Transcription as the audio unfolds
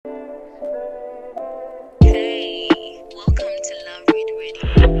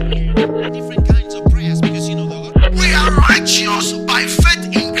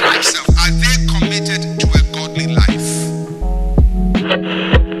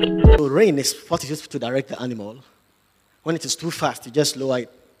So rain is what is used to direct the animal. When it is too fast, you just lower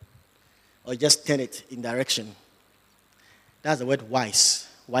it or just turn it in direction. That's the word wise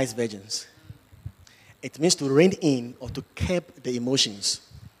virgins. It means to rein in or to curb the emotions.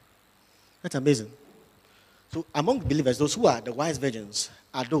 That's amazing. So among believers, those who are the wise virgins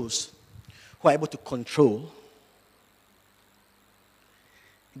are those who are able to control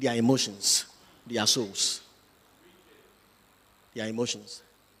their emotions, their souls, their emotions.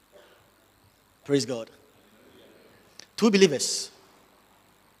 Praise God. Two believers.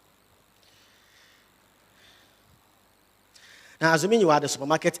 Now, assuming you are at the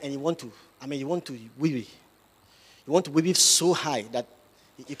supermarket and you want to wee-wee. You want to wee-wee so high that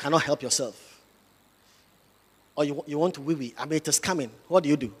you cannot help yourself. Or you want to wee-wee. It is coming. What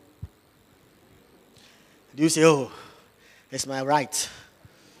do? Do you say, oh, it's my right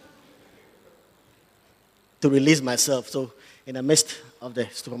to release myself? So, in the midst of the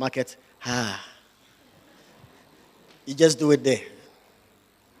supermarket, you just do it there.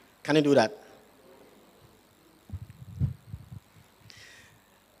 Can you do that?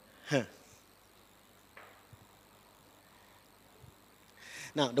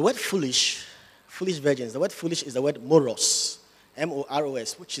 Now, the word foolish virgins, the word foolish is the word moros,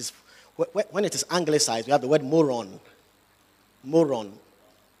 M-O-R-O-S, which is, when it is anglicized, we have the word moron. Moron,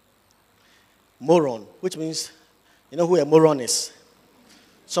 which means, you know who a moron is?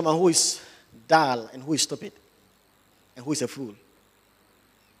 Someone who is dull and who is stupid and who is a fool.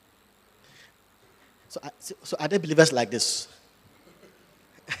 So are there believers like this?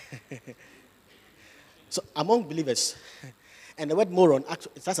 So among believers, and the word moron,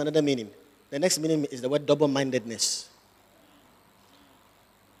 actually, that's another meaning. The next meaning is the word double-mindedness.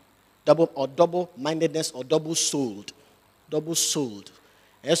 Double-mindedness or double-souled. Double-souled.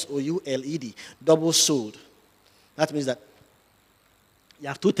 S-O-U-L-E-D. Double-souled. That means that you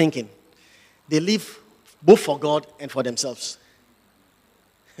have two thinking. They live both for God and for themselves.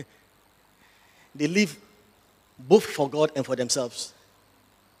 They live both for God and for themselves.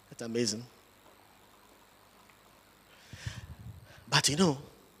 That's amazing. But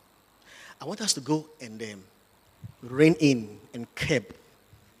I want us to go and rein in and curb.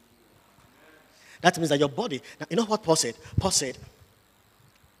 That means that your body, now, you know what Paul said? Paul said,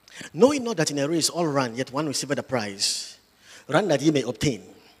 knowing not that in a race all run, yet one receiveth the prize. Run that ye may obtain.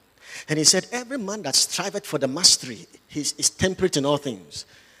 And he said, every man that striveth for the mastery is temperate in all things.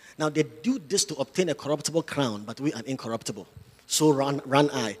 Now they do this to obtain a corruptible crown, but we are incorruptible. So run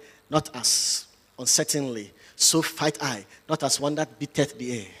I, not as uncertainly. So fight I, not as one that beateth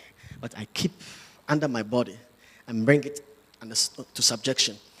the air, but I keep under my body and bring it to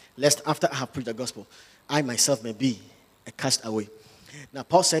subjection, lest after I have preached the gospel, I myself may be a castaway. Now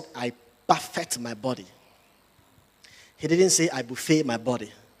Paul said, I perfect my body. He didn't say I buffet my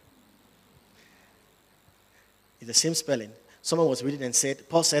body. It's the same spelling. Someone was reading and said,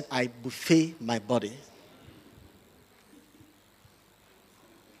 Paul said, I buffet my body.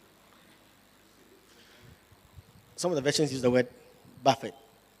 Some of the versions use the word buffet.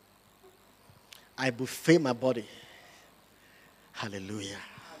 I buffet my body. Hallelujah.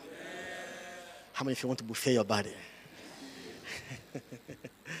 Amen. How many of you want to buffet your body?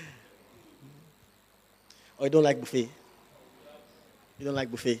 Or you don't like buffet? You don't like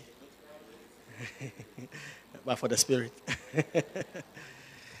buffet? But for the spirit.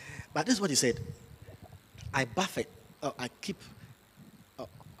 But this is what he said. I buffet. I keep.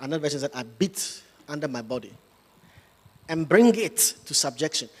 Another version said, I beat under my body. And bring it to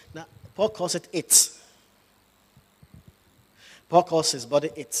subjection. Now, Paul calls it. Paul calls his body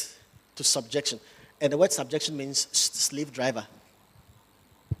it to subjection. And the word subjection means slave driver.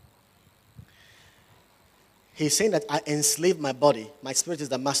 He's saying that I enslave my body. My spirit is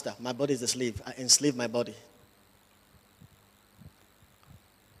the master. My body is the slave. I enslave my body.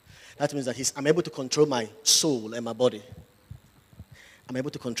 That means that I'm able to control my soul and my body. I'm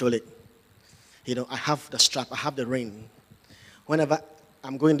able to control it. I have the strap. I have the rein. Whenever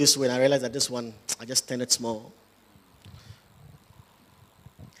I'm going this way and I realize that this one, I just turn it small.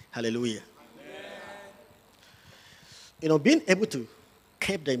 Hallelujah. Amen. Being able to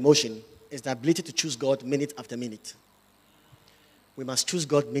curb the emotion is the ability to choose God minute after minute. We must choose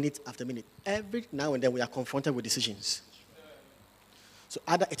God minute after minute. Every now and then we are confronted with decisions. So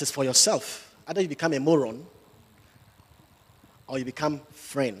either it is for yourself, either you become a moron, or you become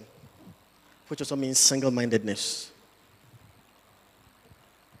friend, which also means single-mindedness.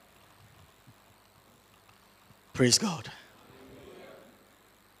 Praise God.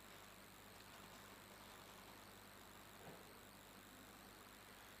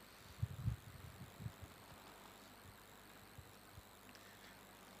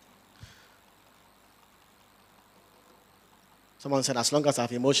 Someone said, as long as I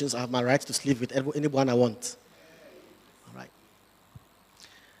have emotions, I have my right to sleep with anyone I want. All right.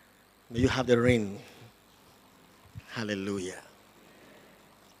 May you have the rain. Hallelujah.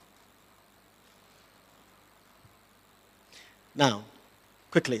 Now,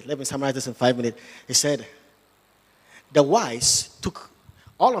 quickly, let me summarize this in 5 minutes. He said, the wise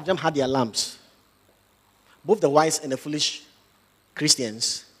all of them had their lamps. Both the wise and the foolish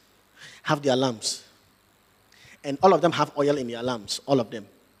Christians have their lamps. And all of them have oil in their lamps, all of them.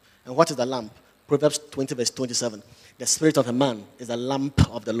 And what is the lamp? Proverbs 20, verse 27. The spirit of a man is the lamp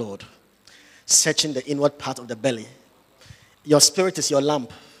of the Lord, searching the inward part of the belly. Your spirit is your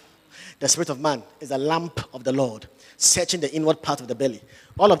lamp. The spirit of man is the lamp of the Lord, searching the inward part of the belly.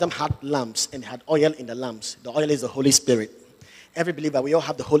 All of them had lamps and had oil in the lamps. The oil is the Holy Spirit. Every believer, we all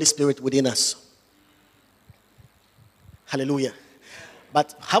have the Holy Spirit within us. Hallelujah.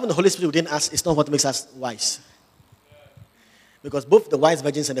 But having the Holy Spirit within us is not what makes us wise. Because both the wise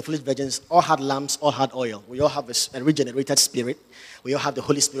virgins and the foolish virgins all had lamps, all had oil. We all have a regenerated spirit. We all have the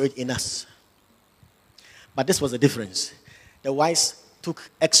Holy Spirit in us. But this was the difference. The wise took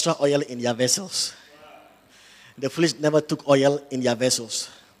extra oil in their vessels. The foolish never took oil in their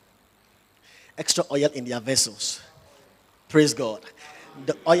vessels. Extra oil in their vessels. Praise God.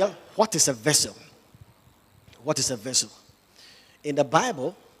 The oil, what is a vessel? What is a vessel? In the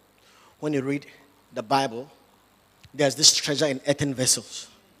Bible, when you read the Bible, there's this treasure in earthen vessels.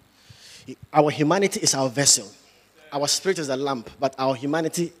 Our humanity is our vessel. Our spirit is a lamp, but our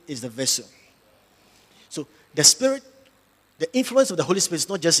humanity is the vessel. So the spirit, the influence of the Holy Spirit is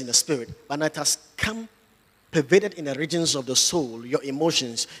not just in the spirit, but it has come pervaded in the regions of the soul, your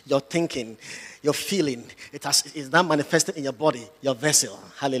emotions, your thinking, your feeling. It is now manifested in your body, your vessel.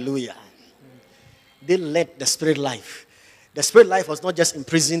 Hallelujah. They led the spirit life. The spirit life was not just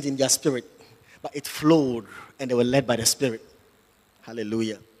imprisoned in their spirit, but it flowed and they were led by the Spirit.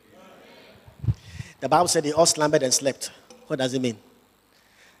 Hallelujah. The Bible said they all slumbered and slept. What does it mean?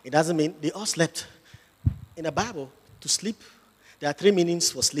 It doesn't mean they all slept. In the Bible, to sleep, there are 3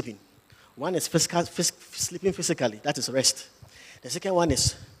 meanings for sleeping. One is sleeping physically, that is rest. The second one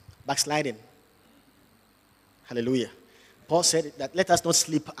is backsliding. Hallelujah. Paul said that let us not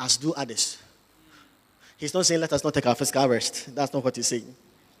sleep as do others. He's not saying let us not take our physical rest. That's not what he's saying.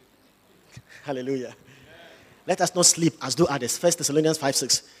 Hallelujah. Let us not sleep as do others. 1 Thessalonians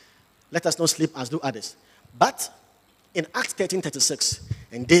 5:6. Let us not sleep as do others. But in Acts 13:36,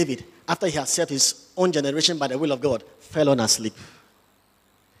 and David, after he had saved his own generation by the will of God, fell on asleep.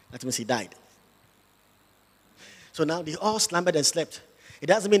 That means he died. So now they all slumbered and slept. It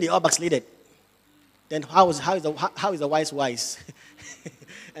doesn't mean they all backslided. Then how is the wise wise?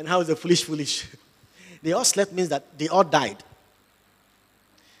 And how is the foolish foolish? They all slept means that they all died.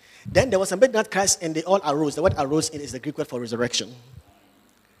 Then there was a midnight Christ and they all arose. The word arose is the Greek word for resurrection.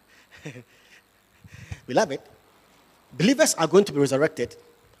 Beloved, believers are going to be resurrected,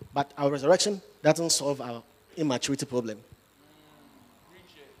 but our resurrection doesn't solve our immaturity problem.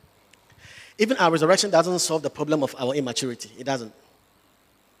 Even our resurrection doesn't solve the problem of our immaturity. It doesn't.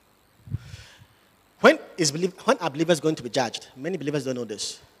 When are believers going to be judged? Many believers don't know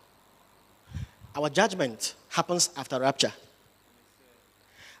this. Our judgment happens after rapture.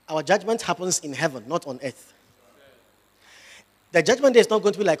 Our judgment happens in heaven, not on earth. The judgment day is not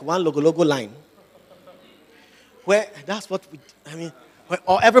going to be like one logo line. Where that's what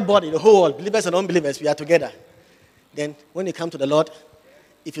or everybody, the whole world, believers and unbelievers, we are together. Then when you come to the Lord,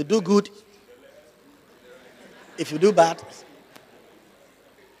 if you do good, if you do bad,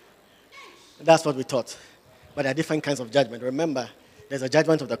 that's what we thought. But there are different kinds of judgment. Remember, there's a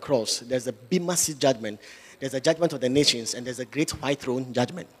judgment of the cross, there's a Bema seat judgment, there's a judgment of the nations, and there's a great white throne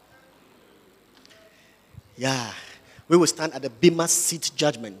judgment. Yeah, we will stand at the Bema seat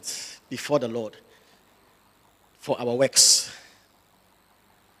judgment before the Lord for our works.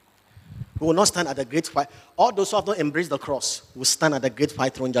 We will not stand at the great white. All those who have not embraced the cross will stand at the great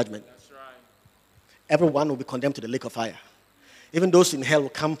white throne judgment. That's right. Everyone will be condemned to the lake of fire. Even those in hell will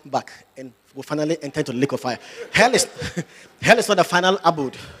come back and will finally enter into the lake of fire. Hell is not the final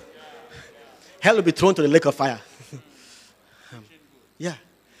abode. Hell will be thrown to the lake of fire. Yeah.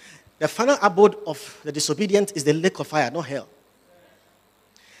 The final abode of the disobedient is the lake of fire, not hell.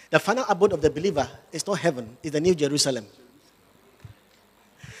 The final abode of the believer is not heaven, it's the New Jerusalem.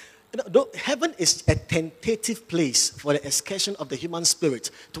 Heaven is a tentative place for the excursion of the human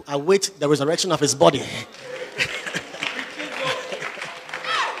spirit to await the resurrection of his body.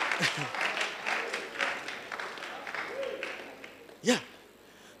 Yeah.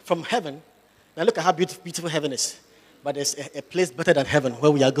 From heaven, now look at how beautiful heaven is. But there's a place better than heaven where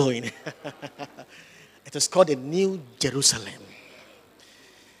we are going. It is called the New Jerusalem.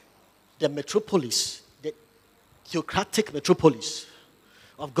 the metropolis, the theocratic metropolis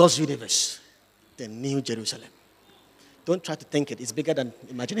of God's universe, the New Jerusalem. Don't try to think it. It's bigger than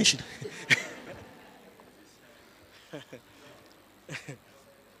imagination.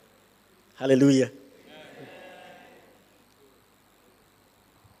 Hallelujah.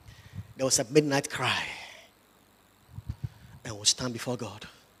 There was a midnight cry, and we'll stand before God.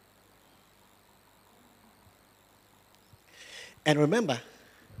 And remember,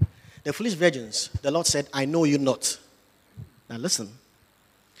 the foolish virgins, the Lord said, I know you not. Now listen.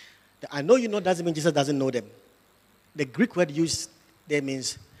 The I know you not doesn't mean Jesus doesn't know them. The Greek word used there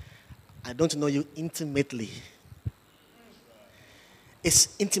means, I don't know you intimately.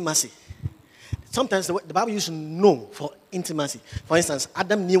 It's intimacy. Sometimes the Bible uses know for intimacy. For instance,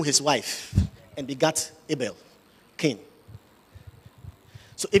 Adam knew his wife and begat Abel, Cain.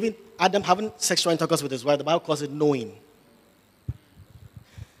 So even Adam having sexual intercourse with his wife, the Bible calls it knowing.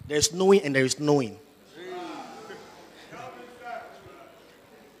 There is knowing and there is knowing.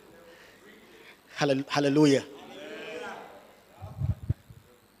 Hallelujah.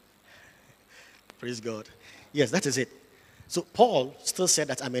 Praise God. Yes, that is it. So Paul still said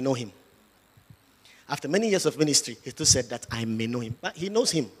that I may know him. After many years of ministry, he still said that I may know him. But he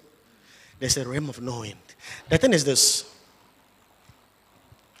knows him. There's a realm of knowing. The thing is this.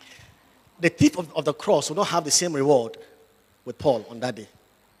 The thief of the cross will not have the same reward with Paul on that day.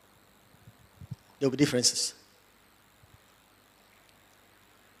 There will be differences.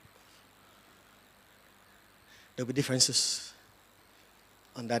 There will be differences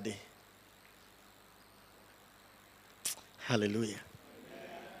on that day. Hallelujah.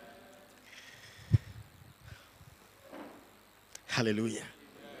 Hallelujah.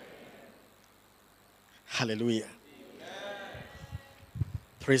 Hallelujah.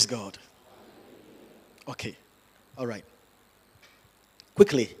 Praise God. Okay. All right.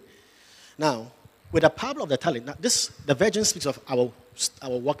 Quickly. Now, with the parable of the talent, now the virgin speaks of our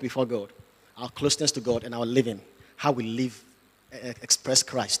walk before God, our closeness to God, and our living, how we live, express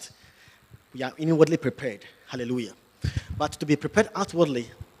Christ. We are inwardly prepared. Hallelujah. But to be prepared outwardly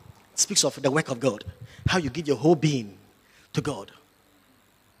speaks of the work of God, how you give your whole being to God,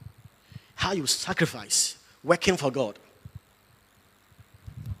 how you sacrifice, working for God.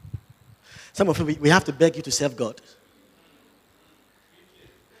 Some of you, we have to beg you to serve God.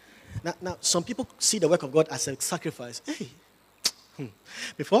 Now, some people see the work of God as a sacrifice. Hey,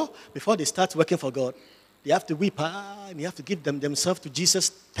 before they start working for God, they have to weep and they have to give themselves to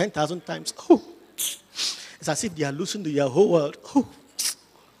Jesus 10,000 times. Oh, it's as if they are losing their whole world.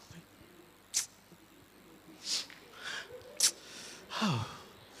 Oh,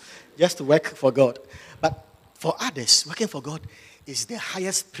 just to work for God. But for others, working for God is the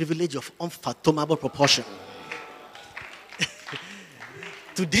highest privilege of unfathomable proportion.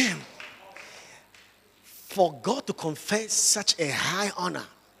 To them, for God to confer such a high honor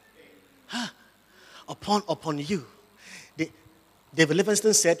upon you. David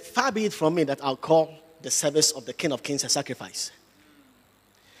Livingstone said, far be it from me that I'll call the service of the King of Kings a sacrifice.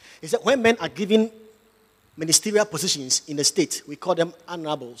 He said, when men are given ministerial positions in the state, we call them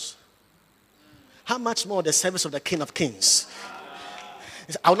honorables. How much more the service of the King of Kings?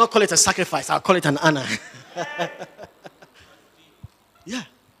 He said, I will not call it a sacrifice, I'll call it an honor. Yeah.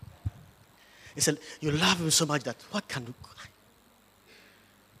 He said, you love him so much that what can you?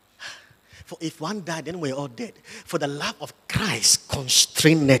 For if one died, then we're all dead. For the love of Christ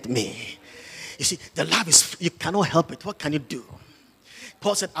constrained me. You see, the love is, you cannot help it. What can you do?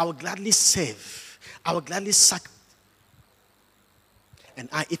 Paul said, I will gladly save. I will gladly sacrifice. And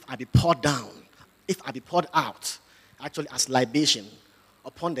if I be poured down, if I be poured out, actually as libation,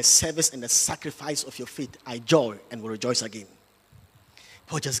 upon the service and the sacrifice of your faith, I joy and will rejoice again.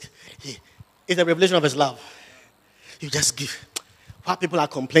 Paul just, it's a revelation of his love. You just give. While people are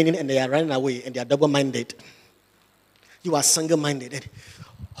complaining and they are running away and they are double-minded, you are single-minded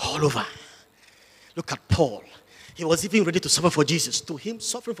all over. Look at Paul. He was even ready to suffer for Jesus. To him,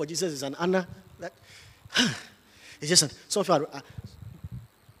 suffering for Jesus is an honor. It's just some of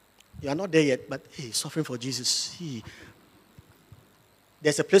you are not there yet, but hey, suffering for Jesus.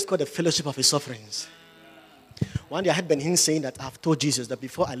 There's a place called the fellowship of his sufferings. One day I had Ben Hinn saying that I've told Jesus that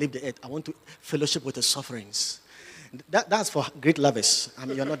before I leave the earth, I want to fellowship with his sufferings. That's for great lovers. I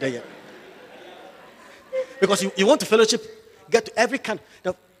mean, you're not there yet. Because you want to fellowship, get to every kind.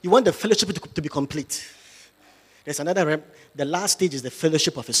 You want the fellowship to be complete. There's another realm. The last stage is the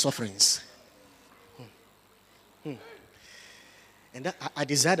fellowship of his sufferings. And that, I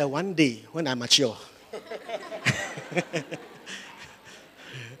desire that one day when I mature,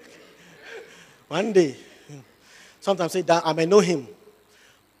 one day, sometimes say that I may know him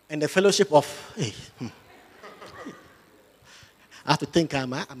and the fellowship of, hey, I have to think,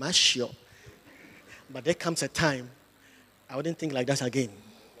 am I sure? But there comes a time I wouldn't think like that again.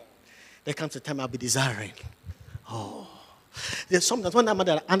 There comes a time I'll be desiring. Oh. There's sometimes when I'm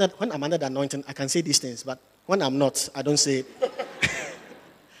under the anointing, I can say these things, but when I'm not, I don't say it.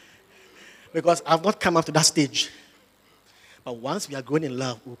 Because I've not come up to that stage. But once we are growing in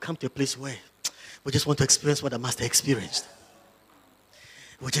love, we'll come to a place where we just want to experience what the Master experienced.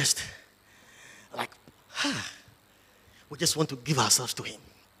 We just, we just want to give ourselves to Him.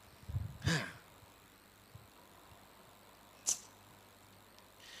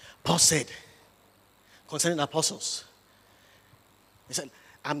 Paul said, concerning the apostles, he said,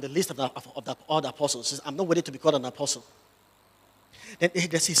 I'm the least of all the apostles. He said, I'm not worthy to be called an apostle. Then he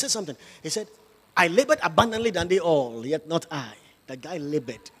said something. He said, I labored abundantly than they all, yet not I. The guy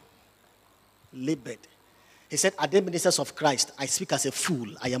labored. Labored. He said, are they ministers of Christ? I speak as a fool.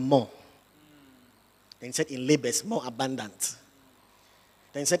 I am more. Then he said, in labors, more abundant.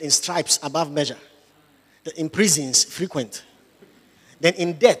 Then he said, in stripes, above measure. Then in prisons, frequent. Then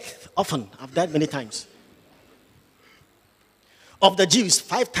in death, often. I've died many times. Of the Jews,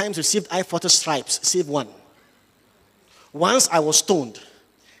 5 times received I 40 stripes, save one. Once I was stoned.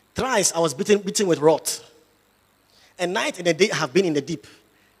 Thrice I was beaten with rod. A night and a day I have been in the deep.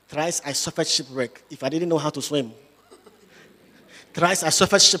 Thrice I suffered shipwreck. If I didn't know how to swim. Thrice I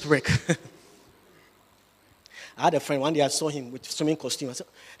suffered shipwreck. I had a friend, one day I saw him with swimming costume. I said,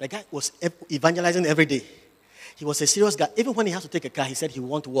 the guy was evangelizing every day. He was a serious guy. Even when he has to take a car, he said he would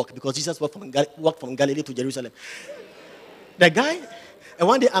want to walk because Jesus walked from Galilee to Jerusalem. The guy, and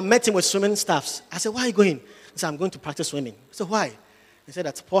one day I met him with swimming staffs. I said, why are you going? He said, I'm going to practice swimming. I said, why? He said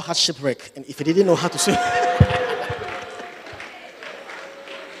that Paul had shipwreck, and if he didn't know how to swim.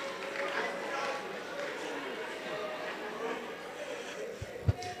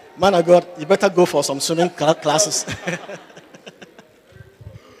 Man of God, you better go for some swimming classes.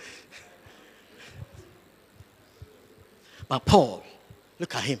 But Paul,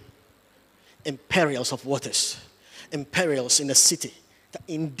 look at him. In perils of waters, in perils in the city,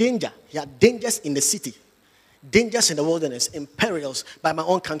 in danger. He had dangers in the city, dangers in the wilderness, in perils by my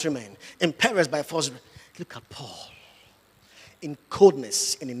own countrymen, in perils by false. Look at Paul. In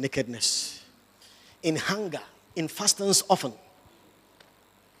coldness and in nakedness, in hunger, in fastings often.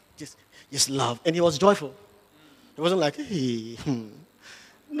 Just love. And he was joyful. It wasn't like, hey,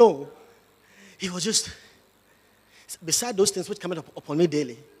 No. He was just, beside those things which come upon me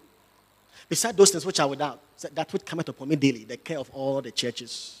daily, beside those things which are without, that which cometh upon me daily, the care of all the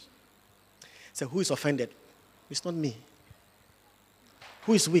churches. So who is offended? It's not me.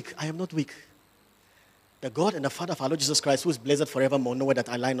 Who is weak? I am not weak. The God and the Father of our Lord Jesus Christ, who is blessed forevermore, know that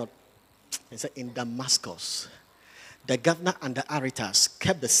I lie not. He said, in Damascus, the governor and the Aretas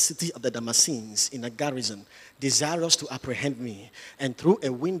kept the city of the Damascenes in a garrison, desirous to apprehend me. And through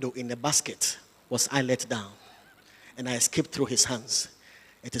a window in a basket was I let down, and I escaped through his hands.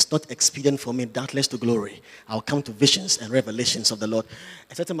 It is not expedient for me, doubtless to glory. I'll come to visions and revelations of the Lord.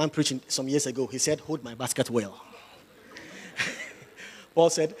 A certain man preaching some years ago, he said, hold my basket well. Paul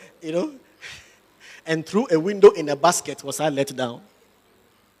said, and through a window in a basket was I let down.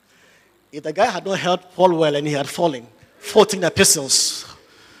 If the guy had not held Paul well and he had fallen, 14 epistles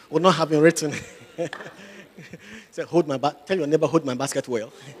would not have been written. He said, tell your neighbor, hold my basket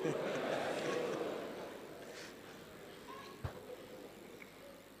well.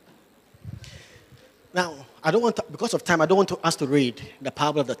 Now, because of time, I don't want us to read the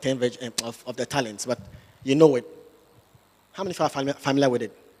parable of the 10 of the talents, but you know it. How many of you are familiar with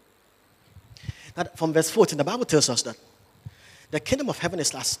it? That from verse 14, the Bible tells us that the kingdom of heaven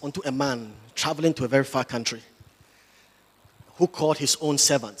is as unto a man traveling to a very far country who called his own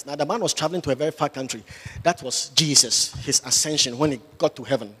servants. Now, the man was traveling to a very far country. That was Jesus, his ascension when he got to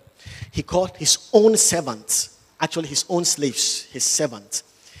heaven. He called his own servants, actually his own slaves, his servants.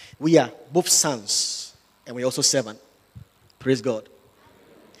 We are both sons and we are also servants. Praise God.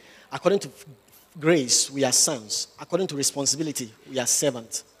 According to grace, we are sons. According to responsibility, we are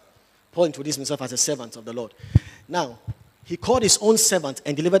servants. Paul introduced himself as a servant of the Lord. Now, he called his own servant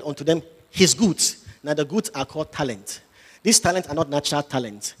and delivered unto them his goods. Now, the goods are called talent. These talents are not natural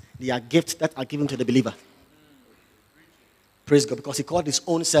talents. They are gifts that are given to the believer. Praise God. Because he called his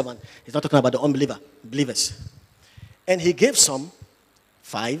own servant. He's not talking about the unbeliever, believers. And he gave some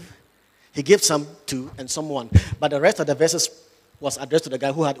 5. He gave some 2 and some 1. But the rest of the verses was addressed to the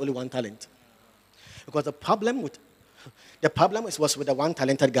guy who had only 1 talent. Because the problem was with the 1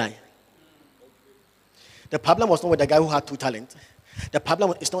 talented guy. The problem was not with the guy who had 2 talents. The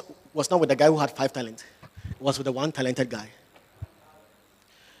problem was not with the guy who had 5 talents. It was with the 1 talented guy.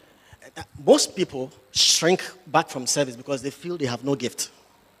 Most people shrink back from service because they feel they have no gift.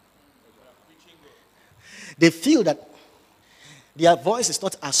 They feel that their voice is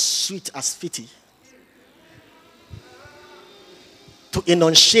not as sweet as fitty to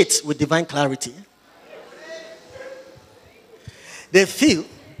enunciate with divine clarity. They feel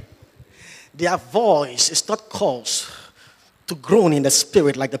their voice is not called to groan in the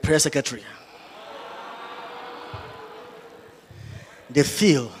spirit like the prayer secretary. They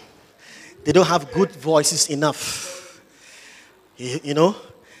feel they don't have good voices enough, you know,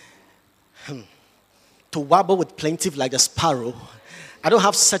 to warble with plaintive like the sparrow. I don't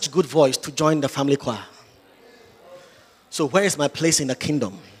have such good voice to join the family choir. So where is my place in the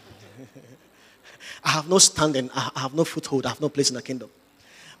kingdom? I have no standing, I have no foothold, I have no place in the kingdom.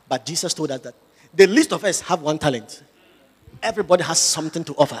 But Jesus told us that the least of us have one talent. Everybody has something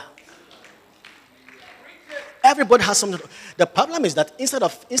to offer. Everybody has something. The problem is that instead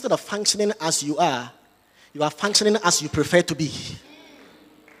of functioning as you are functioning as you prefer to be.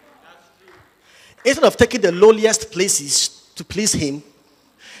 Instead of taking the lowliest places to please him,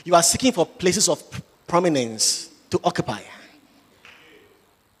 you are seeking for places of prominence to occupy.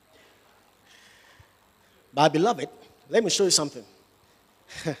 But beloved, let me show you something.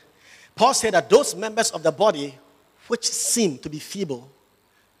 Paul said that those members of the body which seem to be feeble,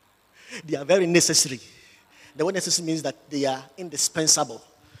 they are very necessary. The word necessary means that they are indispensable.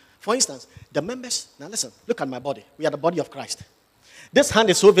 For instance, the members, now listen, look at my body. We are the body of Christ. This hand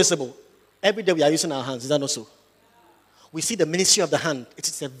is so visible. Every day we are using our hands. Is that not so? We see the ministry of the hand. It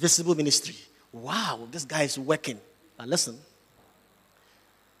is a visible ministry. Wow, this guy is working. But listen,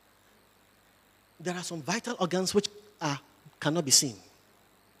 there are some vital organs which cannot be seen.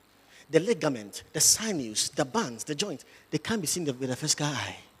 The ligament, the sinews, the bands, the joints, they can't be seen with the physical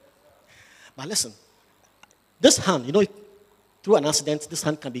eye. But listen, this hand, you know, through an accident, this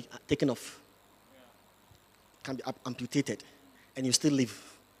hand can be taken off, can be amputated, and you still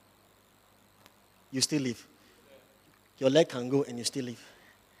live. You still live. Your leg can go and you still live.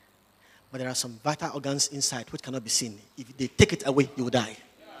 But there are some vital organs inside which cannot be seen. If they take it away, you will die.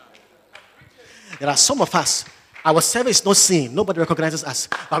 There are some of us, our service is not seen. Nobody recognizes us.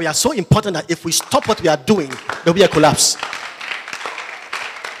 But we are so important that if we stop what we are doing, there will be a collapse.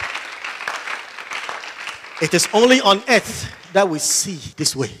 It is only on earth that we see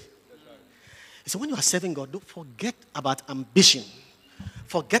this way. So when you are serving God, don't forget about ambition.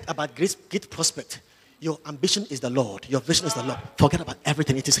 Forget about great prospect. Your ambition is the Lord. Your vision is the Lord. Forget about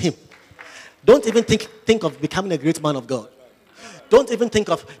everything. It is him. Don't even think of becoming a great man of God. Don't even think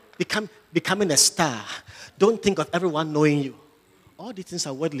of becoming a star. Don't think of everyone knowing you. All these things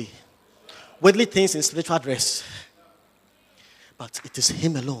are worldly. Worldly things in spiritual dress. But it is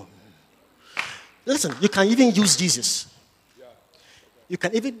him alone. Listen, you can even use Jesus. You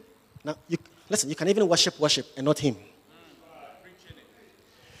can even worship and not him.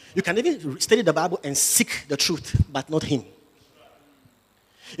 You can even study the Bible and seek the truth, but not him.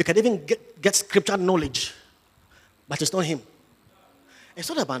 You can even get scripture knowledge, but it's not him. It's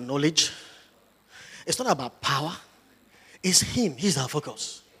not about knowledge. It's not about power. It's him. He's our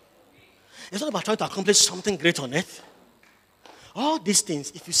focus. It's not about trying to accomplish something great on earth. All these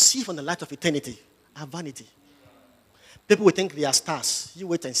things, if you see from the light of eternity, are vanity. People will think they are stars. You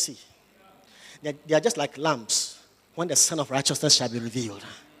wait and see. They are just like lamps when the Son of Righteousness shall be revealed.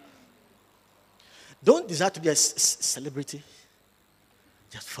 Don't desire to be a celebrity.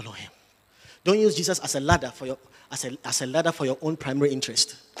 Just follow him. Don't use Jesus as a ladder for your own primary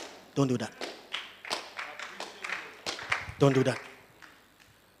interest. Don't do that. Don't do that.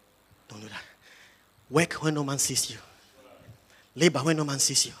 Don't do that. Work when no man sees you. Labor when no man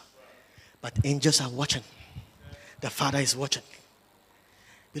sees you. But angels are watching. The Father is watching.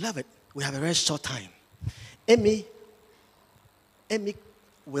 Beloved, we have a very short time. Amy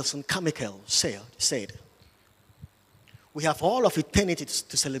Wilson Carmichael said, we have all of eternity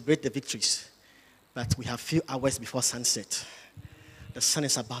to celebrate the victories, but we have few hours before sunset. The sun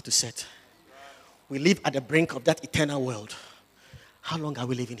is about to set. We live at the brink of that eternal world. How long are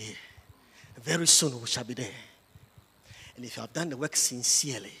we living here? Very soon we shall be there. And if you have done the work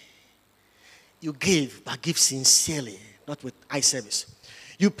sincerely, you give, but give sincerely, not with eye service.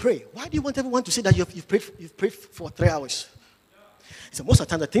 You pray. Why do you want everyone to say that you've prayed for 3 hours? So most of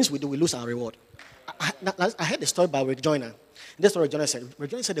the time, the things we do, we lose our reward. I heard the story about Rejoiner. And that's what Rejoiner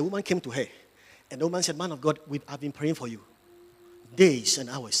said. The woman came to her. And the woman said, man of God, I've been praying for you. Days and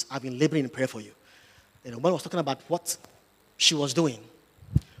hours. I've been laboring in prayer for you. And the woman was talking about what she was doing.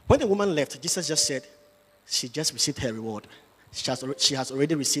 When the woman left, Jesus just said, she just received her reward. She has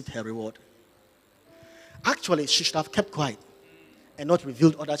already received her reward. Actually, she should have kept quiet and not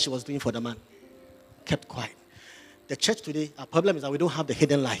revealed all that she was doing for the man. Kept quiet. The church today, our problem is that we don't have the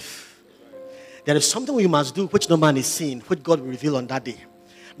hidden life. There is something we must do which no man is seeing, which God will reveal on that day.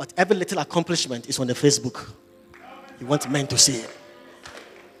 But every little accomplishment is on the Facebook. You want men to see it.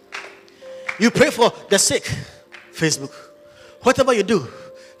 You pray for the sick, Facebook. Whatever you do,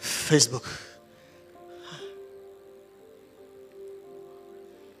 Facebook.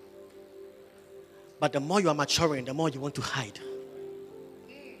 But the more you are maturing, the more you want to hide.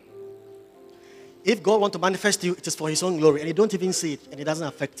 If God wants to manifest you, it is for His own glory, and you don't even see it, and it doesn't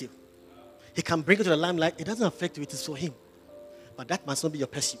affect you. He can bring you to the limelight, it doesn't affect you, it is for Him. But that must not be your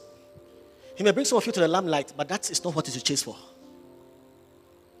pursuit. He may bring some of you to the limelight, but that is not what you should chase for.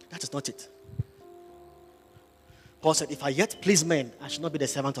 That is not it. Paul said, if I yet please men, I should not be the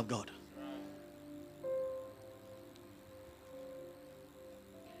servant of God.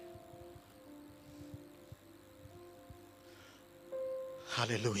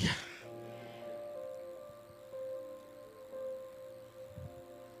 Hallelujah.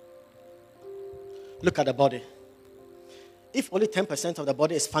 Look at the body. If only 10% of the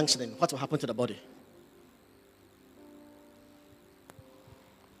body is functioning, what will happen to the body?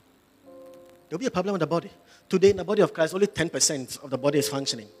 There will be a problem with the body. Today, in the body of Christ, only 10% of the body is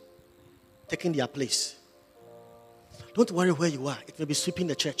functioning, taking their place. Don't worry where you are. It may be sweeping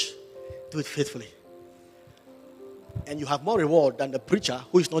the church. Do it faithfully. And you have more reward than the preacher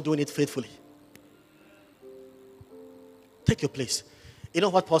who is not doing it faithfully. Take your place. You know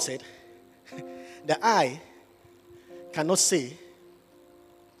what Paul said? The eye cannot say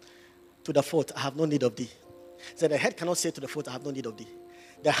to the foot, I have no need of thee. So the head cannot say to the foot, I have no need of thee.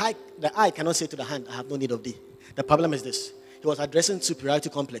 The eye cannot say to the hand, I have no need of thee. The problem is this. He was addressing superiority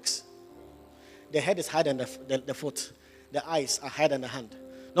complex. The head is higher than the foot. The eyes are higher than the hand.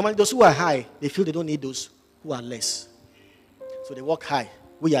 Normally those who are high, they feel they don't need those who are less. So they walk high.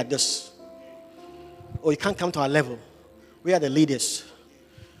 We are this. Oh, you can't come to our level. We are the leaders.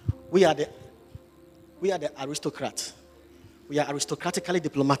 We are the aristocrats. We are aristocratically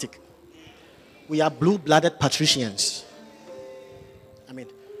diplomatic. We are blue-blooded patricians. I mean,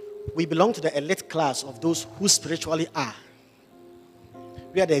 we belong to the elite class of those who spiritually are.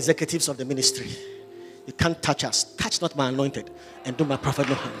 We are the executives of the ministry. You can't touch us. Touch not my anointed, and do my prophet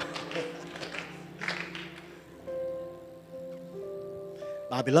no harm.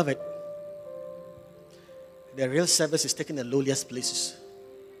 My beloved, the real service is taking the lowliest places.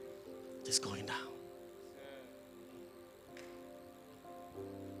 It's going down.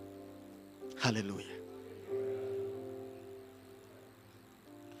 Hallelujah.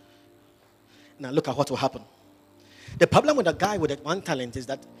 Now look at what will happen. The problem with the guy with that 1 talent is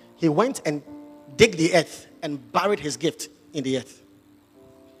that he went and dig the earth and buried his gift in the earth.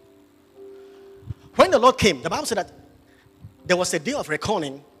 When the Lord came, the Bible said that there was a day of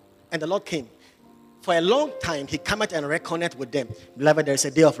reckoning, and the Lord came. For a long time, he came out and reckoned with them. Beloved, there is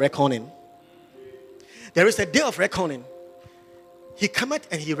a day of reckoning. There is a day of reckoning. He came out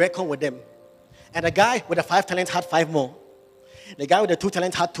and he reckoned with them. And the guy with the 5 talents had 5 more. The guy with the 2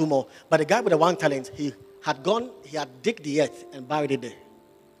 talents had 2 more. But the guy with the 1 talent, he had digged the earth and buried it there.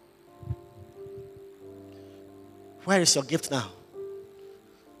 Where is your gift now?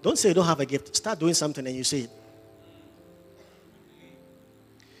 Don't say you don't have a gift. Start doing something and you see it.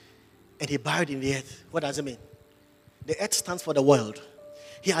 And he buried in the earth. What does it mean? The earth stands for the world.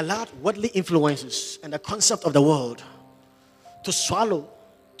 He allowed worldly influences and the concept of the world to swallow,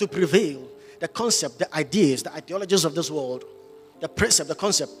 to prevail, the concept, the ideas, the ideologies of this world, the precept, the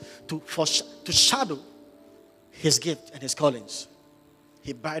concept, to shadow his gift and his callings.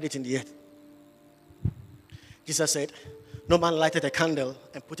 He buried it in the earth. Jesus said, no man lighted a candle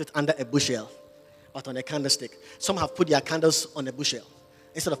and put it under a bushel, but on a candlestick. Some have put their candles on a bushel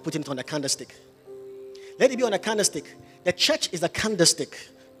instead of putting it on a candlestick. Let it be on a candlestick. The church is a candlestick.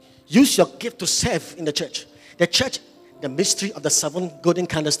 Use your gift to serve in the church. The church, the mystery of the 7 golden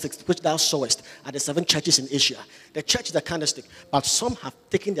candlesticks which thou sawest at the 7 churches in Asia. The church is a candlestick, but some have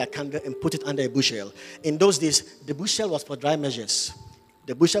taken their candle and put it under a bushel. In those days, the bushel was for dry measures.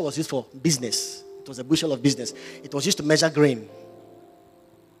 The bushel was used for business. It was a bushel of business. It was used to measure grain.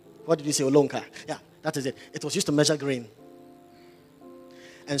 What did you say, Olonka? Yeah, that is it. It was used to measure grain.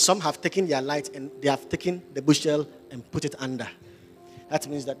 And some have taken their light and they have taken the bushel and put it under. That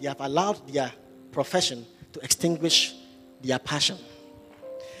means that they have allowed their profession to extinguish their passion.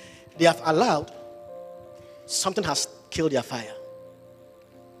 They have allowed something has killed their fire.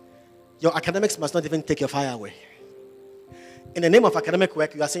 Your academics must not even take your fire away. In the name of academic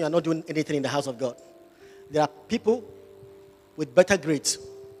work, you are saying you are not doing anything in the house of God. There are people with better grades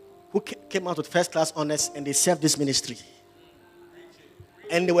who came out with first-class honors and they serve this ministry.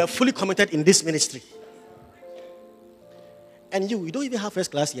 And they were fully committed in this ministry. And you don't even have first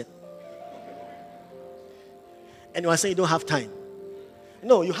class yet. And you are saying you don't have time.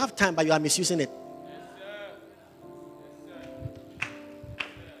 No, you have time, but you are misusing it.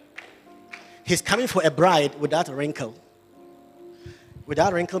 He's coming for a bride without a wrinkle.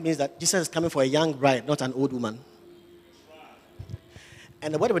 Without wrinkle means that Jesus is coming for a young bride, not an old woman.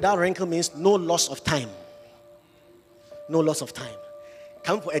 And the word without wrinkle means no loss of time. No loss of time.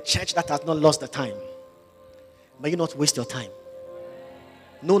 Come for a church that has not lost the time. May you not waste your time.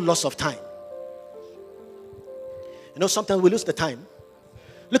 No loss of time. You know, sometimes we lose the time.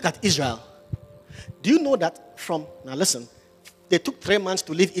 Look at Israel. Do you know that now listen, they took 3 months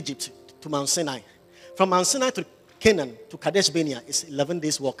to leave Egypt to Mount Sinai. From Mount Sinai to Canaan to Kadesh Barnea is 11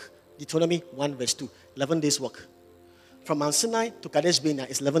 days walk. Deuteronomy 1 verse 2. 11 days walk. From Mount Sinai to Kadesh Barnea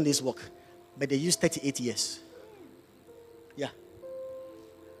is 11 days walk. But they used 38 years. Yeah.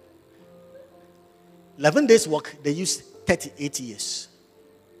 11 days walk, they used 38 years.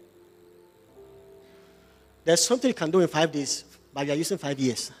 There's something you can do in 5 days, but you are using 5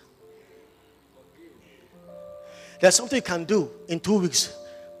 years. There's something you can do in 2 weeks,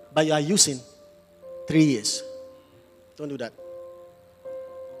 but you are using 3 years. Don't do that.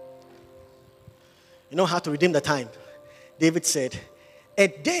 You know how to redeem the time? David said, a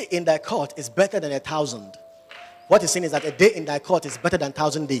day in thy court is better than 1,000. What he's saying is that a day in thy court is better than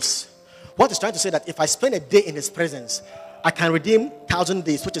 1,000 days. What he's trying to say that if I spend a day in his presence, I can redeem 1,000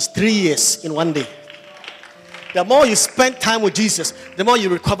 days, which is 3 years in 1 day. The more you spend time with Jesus, the more you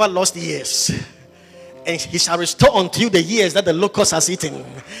recover lost years. And he shall restore unto you the years that the locust has eaten,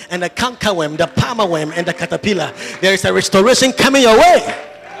 and the cankerworm, the palmerworm, and the caterpillar. There is a restoration coming your way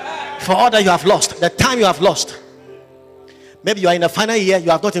for all that you have lost, the time you have lost. Maybe you are in the final year, you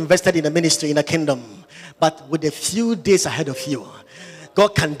have not invested in the ministry, in the kingdom. But with a few days ahead of you,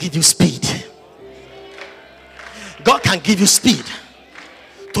 God can give you speed. God can give you speed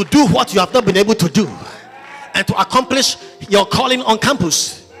to do what you have not been able to do and to accomplish your calling on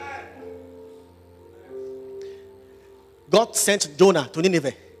campus. God sent Jonah to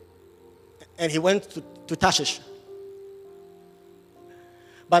Nineveh and he went to Tarshish.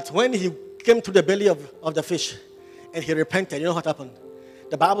 But when he came to the belly of the fish and he repented, you know what happened?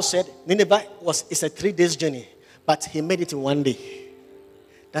 The Bible said Nineveh is a 3 days journey, but he made it in 1 day.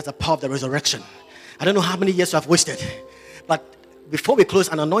 That's the power of the resurrection. I don't know how many years you have wasted, but before we close,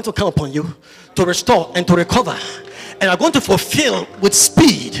 an anointing will come upon you to restore and to recover. And are going to fulfill with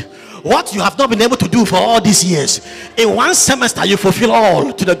speed what you have not been able to do for all these years. In 1 semester, you fulfill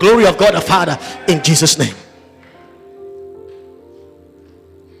all to the glory of God the Father in Jesus' name.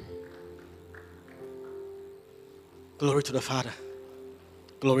 Glory to the Father.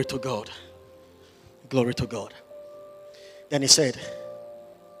 Glory to God. Glory to God. Then he said,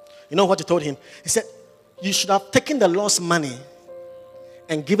 you know what he told him? He said, you should have taken the lost money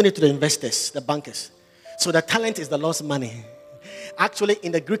and given it to the investors, the bankers. So the talent is the lost money. Actually,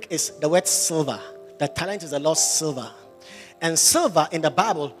 in the Greek is the word silver. The talent is the lost silver. And silver in the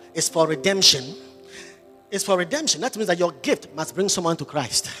Bible is for redemption. It's for redemption. That means that your gift must bring someone to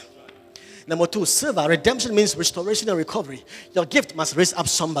Christ. Number 2, silver. Redemption means restoration and recovery. Your gift must raise up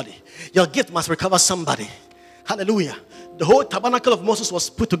somebody. Your gift must recover somebody. Hallelujah. The whole tabernacle of Moses was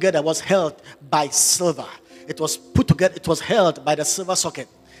put together, was held by silver. It was put together, it was held by the silver socket,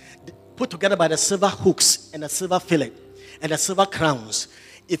 put together by the silver hooks and the silver fillet and the silver crowns.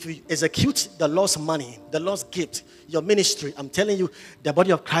 If you execute the lost money, the lost gift, your ministry, I'm telling you, the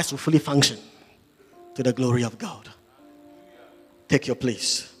body of Christ will fully function to the glory of God. Take your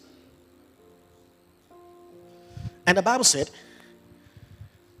place. And the Bible said,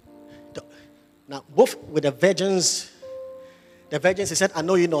 now both with the virgins, he said, I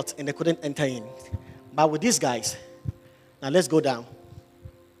know you not, and they couldn't enter in. But with these guys, now let's go down.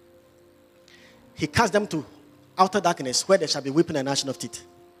 He cast them to outer darkness where there shall be weeping and gnashing of teeth.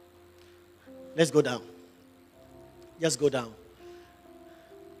 Let's go down. Just go down.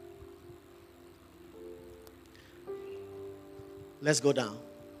 Let's go down.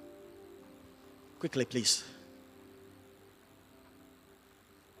 Quickly, please.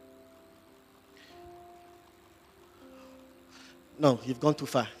 No, you've gone too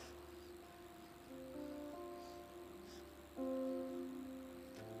far.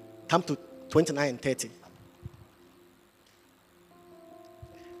 Come to 29 and 30.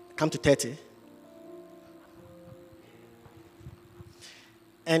 Come to 30.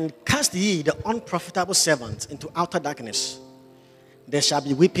 And cast ye the unprofitable servant into outer darkness. There shall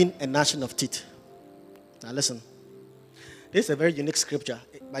be weeping and gnashing of teeth. Now listen. This is a very unique scripture.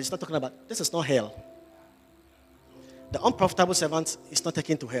 But it's not talking about, this is not hell. The unprofitable servant is not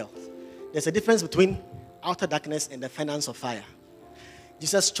taken to hell. There's a difference between outer darkness and the furnace of fire.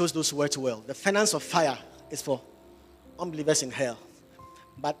 Jesus chose those words well. The furnace of fire is for unbelievers in hell.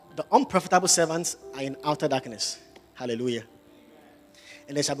 But the unprofitable servants are in outer darkness. Hallelujah.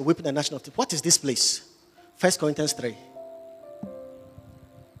 And they shall be whipping the nation of. What is this place? 1 Corinthians 3.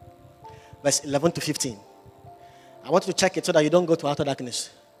 Verse 11 to 15. I want you to check it so that you don't go to outer darkness.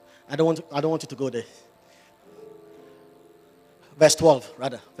 I don't want you to go there. Verse 12,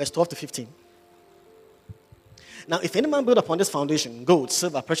 rather. Verse 12 to 15. Now, if any man build upon this foundation, gold,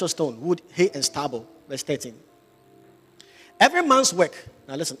 silver, precious stone, wood, hay, and stubble. Verse 13. Every man's work,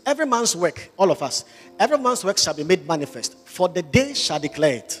 now listen, every man's work, all of us, every man's work shall be made manifest, for the day shall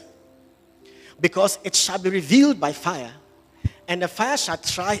declare it. Because it shall be revealed by fire, and the fire shall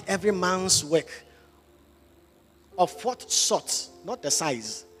try every man's work of what sort, not the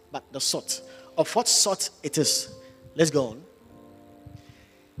size, but the sort, of what sort it is. Let's go on.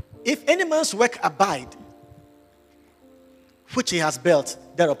 If any man's work abide, which he has built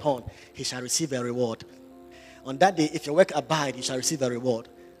thereupon, he shall receive a reward. On that day, if your work abide, you shall receive a reward.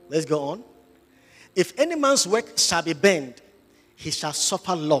 Let's go on. If any man's work shall be burned, he shall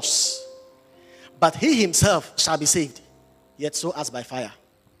suffer loss. But he himself shall be saved, yet so as by fire.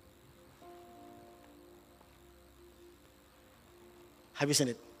 Have you seen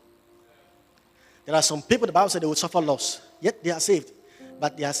it? There are some people, the Bible said they will suffer loss, yet they are saved.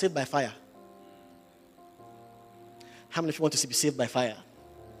 But they are saved by fire. How many of you want to be saved by fire?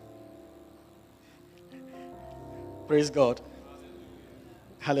 Praise God.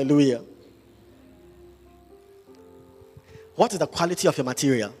 Hallelujah. What is the quality of your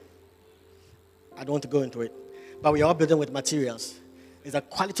material? I don't want to go into it. But we are all building with materials. It's the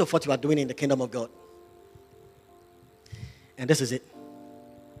quality of what you are doing in the kingdom of God. And this is it.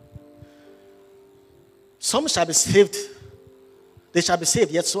 Some shall be saved. They shall be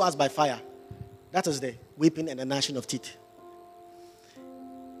saved, yet so as by fire. That is the weeping and the gnashing of teeth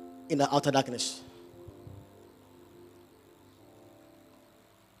in the outer darkness.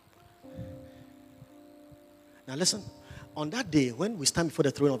 Now listen, on that day when we stand before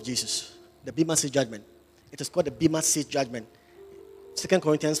the throne of Jesus, the Bema Seat judgment, it is called the Bema Seat judgment. 2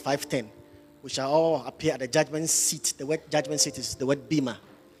 Corinthians 5:10, we shall all appear at the judgment seat. The word judgment seat is the word Bema.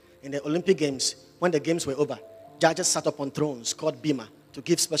 In the Olympic Games, when the games were over, judges sat upon thrones called Bema to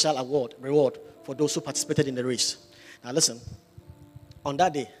give special reward for those who participated in the race. Now listen, on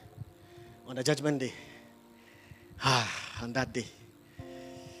that day, on the judgment day, on that day,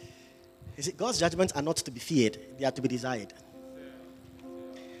 you see, God's judgments are not to be feared, they are to be desired.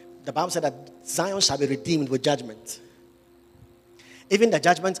 The Bible said that Zion shall be redeemed with judgment. Even the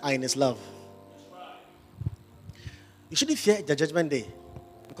judgments are in his love. You shouldn't fear the judgment day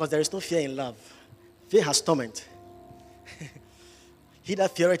because there is no fear in love. Fear has torment. He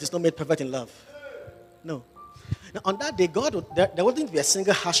that feareth is not made perfect in love. No. Now, on that day, there wouldn't be a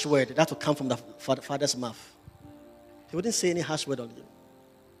single harsh word that would come from the Father's mouth. He wouldn't say any harsh word on you.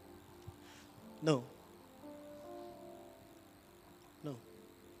 No. No.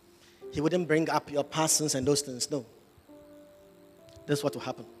 He wouldn't bring up your past sins and those things. No. That's what will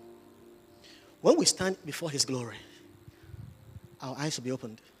happen. When we stand before his glory, our eyes will be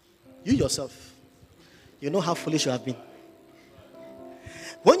opened. You yourself, you know how foolish you have been.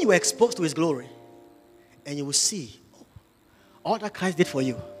 When you were exposed to his glory, and you will see all that Christ did for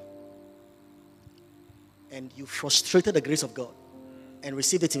you, and you frustrated the grace of God and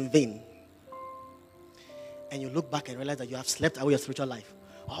received it in vain, and you look back and realize that you have slept away your spiritual life,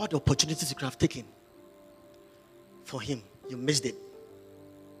 all the opportunities you could have taken for him, you missed it.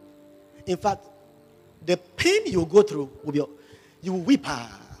 In fact, the pain you go through will be, you will weep. I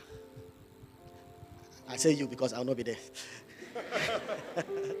say you because I will not be there.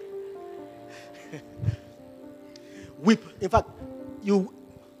 Weep. In fact, you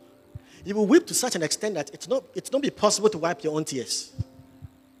will weep to such an extent that it's not be possible to wipe your own tears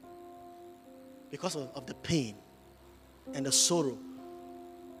because of the pain and the sorrow.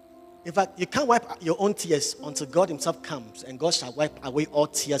 In fact, you can't wipe your own tears until God himself comes, and God shall wipe away all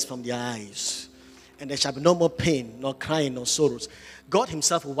tears from their eyes, and there shall be no more pain, nor crying, nor sorrows. God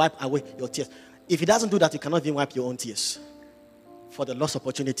himself will wipe away your tears. If he doesn't do that, you cannot even wipe your own tears for the lost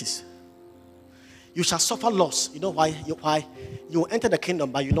opportunities. You shall suffer loss. You know why? You will enter the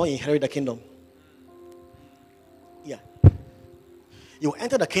kingdom, but you will not inherit the kingdom. Yeah. You will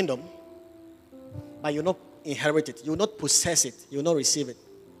enter the kingdom, but you will not inherit it. You will not possess it. You will not receive it.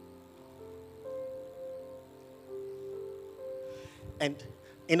 And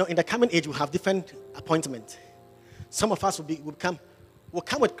in the coming age, we'll have different appointments. Some of us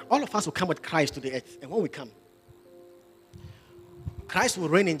all of us will come with Christ to the earth. And when we come, Christ will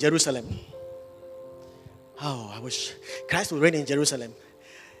reign in Jerusalem. Oh, I wish Christ will reign in Jerusalem.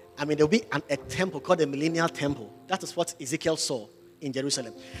 I mean, there will be a temple called the Millennial Temple. That is what Ezekiel saw in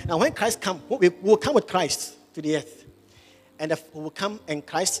Jerusalem. Now, when Christ comes, we will come with Christ to the earth. And we will come and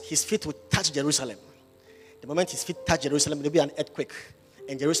Christ, his feet will touch Jerusalem. The moment his feet touch Jerusalem, there will be an earthquake.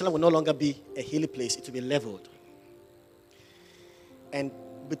 And Jerusalem will no longer be a hilly place. It will be leveled. And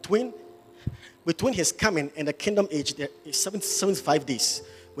between his coming and the kingdom age, there is 75 days.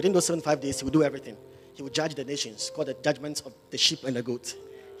 Within those 75 days, he will do everything. He will judge the nations, called the judgments of the sheep and the goat.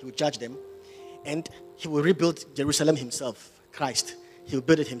 He will judge them. And he will rebuild Jerusalem himself, Christ. He will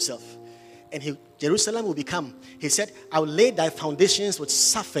build it himself. And Jerusalem will become, he said, I will lay thy foundations with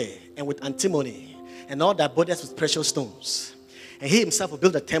sapphire and with antimony, and all thy borders with precious stones. And he himself will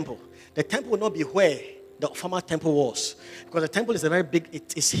build a temple. The temple will not be where the former temple was, because the temple is a very big,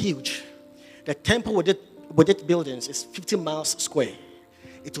 it is huge. The temple with its buildings is 50 miles square.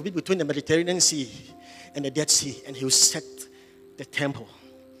 It will be between the Mediterranean Sea and the Dead Sea, and he will set the temple.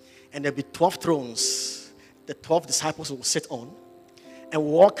 And there will be 12 thrones. The 12 disciples will sit on and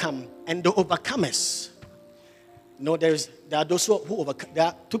welcome, and the overcomers. No, there are those who overcome. There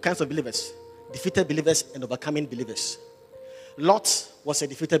are two kinds of believers: defeated believers and overcoming believers. Lot was a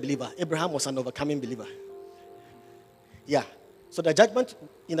defeated believer. Abraham was an overcoming believer. Yeah. So in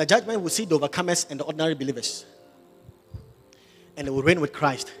the judgment, we'll see the overcomers and the ordinary believers. And they will reign with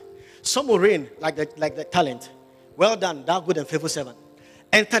Christ. Some will reign like the talent. Well done, thou good and faithful servant.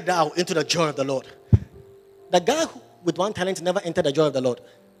 Enter thou into the joy of the Lord. The guy with one talent never entered the joy of the Lord.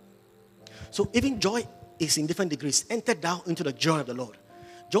 So even joy is in different degrees. Enter thou into the joy of the Lord.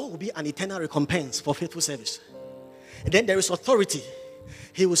 Joy will be an eternal recompense for faithful service. And then there is authority.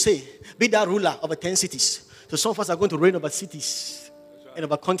 He will say, be thou ruler over 10 cities. So some of us are going to reign over cities and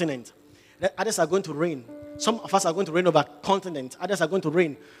over continents. Others are going to reign. Some of us are going to reign over continents. Others are going to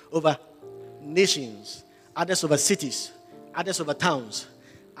reign over nations. Others over cities. Others over towns.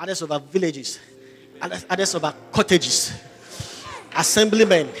 Others over villages. Others over cottages.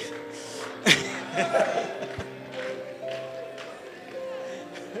 Assemblymen.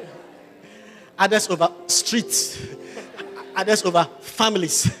 Others over streets. Others over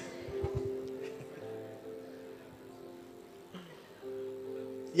families.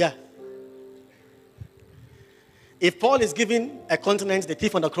 Yeah. If Paul is given a continent, the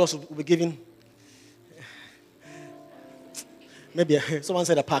thief on the cross will be given maybe someone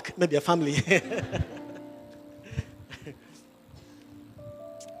said a pack, maybe a family.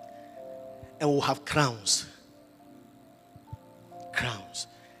 And we'll have crowns. Crowns.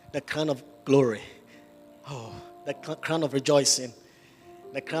 The crown of glory. Oh, the crown of rejoicing.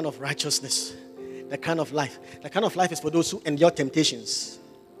 The crown of righteousness. The crown of life. The crown of life is for those who endure temptations.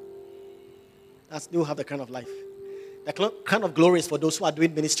 They will have the crown of life. The crown of glory is for those who are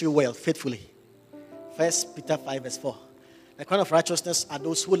doing ministry well, faithfully. 1 Peter 5 verse 4. The crown of righteousness are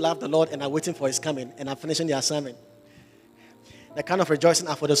those who love the Lord and are waiting for his coming and are finishing their assignment. The crown of rejoicing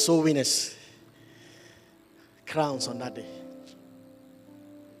are for the soul winners. Crowns on that day.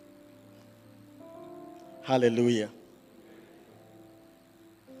 Hallelujah.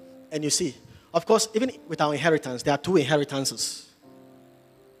 And you see, of course, even with our inheritance, there are two inheritances.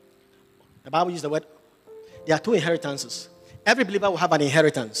 The Bible uses the word, there are two inheritances. Every believer will have an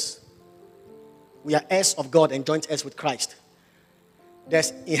inheritance. We are heirs of God and joint heirs with Christ. There's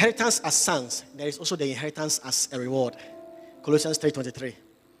inheritance as sons. There is also the inheritance as a reward. Colossians 3:23.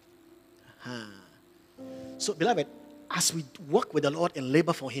 So, beloved, as we walk with the Lord and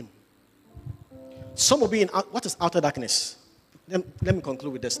labor for him, some will be in what is outer darkness. Let me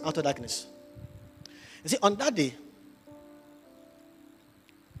conclude with this. Outer darkness. You see, on that day,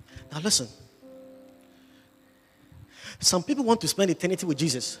 now listen. Some people want to spend eternity with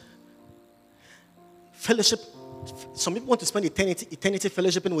Jesus. Fellowship. Some people want to spend eternity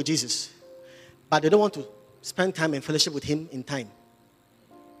fellowshipping with Jesus. But they don't want to spend time and fellowship with him in time.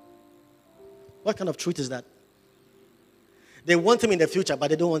 What kind of truth is that? They want him in the future, but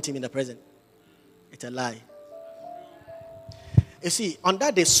they don't want him in the present. It's a lie. You see, on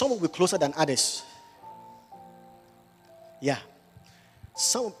that day, some will be closer than others. Yeah.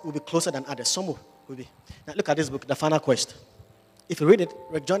 Some will be closer than others. Some will be. Now look at this book, The Final Quest. If you read it,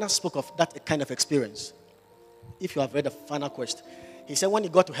 Rick Joyner spoke of that kind of experience. If you have read The Final Quest, he said when he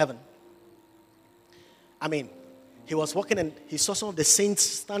got to heaven, he was walking and he saw some of the saints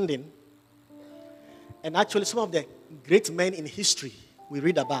standing. And actually some of the great men in history we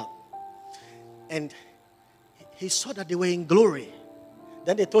read about. And he saw that they were in glory.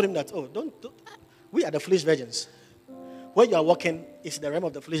 Then they told him that, don't we are the foolish virgins. Where you are walking is the realm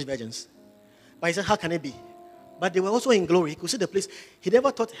of the foolish virgins. But he said, how can it be? But they were also in glory. He could see the place. He never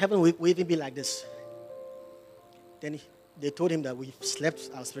thought heaven would even be like this. Then they told him that we've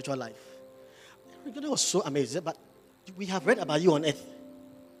slept our spiritual life. I was so amazed. But we have read about you on earth.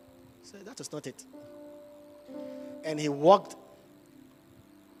 So that is not it. And he walked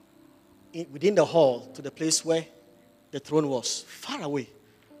within the hall to the place where the throne was, far away.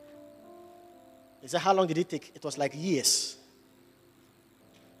 He said, how long did it take? It was like years.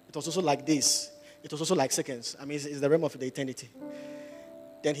 It was also like days. It was also like seconds. I mean, it's the realm of the eternity.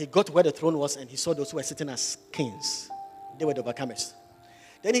 Then he got where the throne was and he saw those who were sitting as kings. They were the overcomers.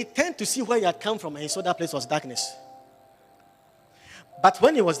 Then he turned to see where he had come from and he saw that place was darkness. But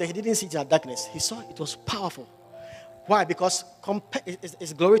when he was there, he didn't see it as darkness. He saw it was powerful. Why? Because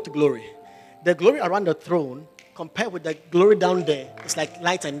it's glory to glory. The glory around the throne compared with the glory down there, it's like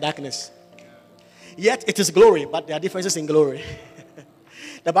light and darkness. Yet it is glory, but there are differences in glory.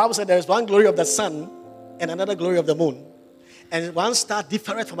 The Bible said there is one glory of the sun and another glory of the moon. And one star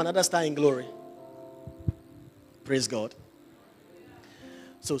different from another star in glory. Praise God.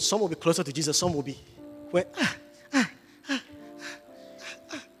 So some will be closer to Jesus, some will be where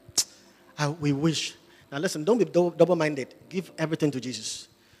we wish. Now listen, don't be double-minded. Give everything to Jesus.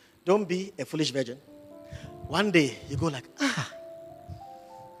 Don't be a foolish virgin. One day you go like,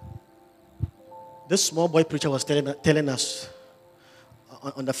 This small boy preacher was telling us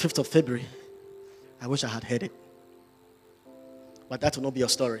on the 5th of February. I wish I had heard it. But that will not be your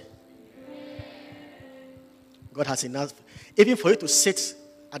story. God has enough. Even for you to sit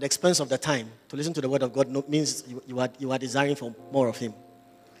at the expense of the time to listen to the word of God means you are desiring for more of him.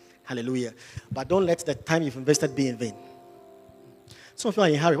 Hallelujah. But don't let the time you've invested be in vain. Some of you are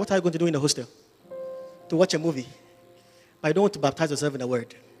in a hurry. What are you going to do in the hostel? To watch a movie. But you don't want to baptize yourself in the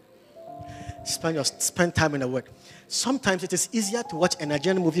word. Spend time in the word. Sometimes it is easier to watch a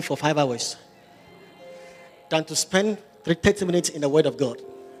Nigerian movie for 5 hours than to spend 30 minutes in the word of God.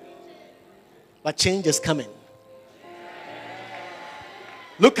 But change is coming.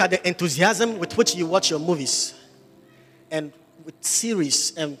 Look at the enthusiasm with which you watch your movies and with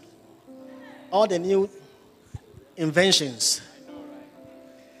series and all the new inventions.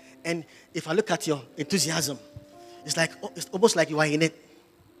 And if I look at your enthusiasm, it's almost like you are in it.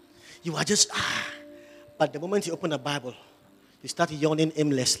 You are just, But the moment you open the Bible, you start yawning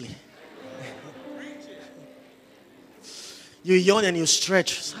aimlessly. You yawn and you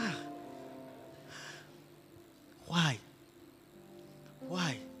stretch. Why?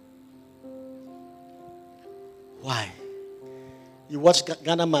 You watch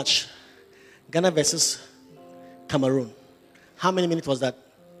Ghana match. Ghana versus Cameroon. How many minutes was that?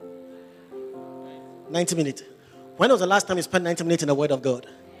 90 minutes. When was the last time you spent 90 minutes in the Word of God?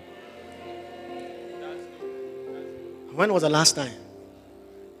 When was the last time?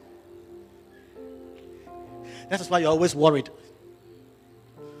 That is why you're always worried.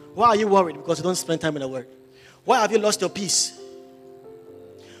 Why are you worried? Because you don't spend time in the Word. Why have you lost your peace?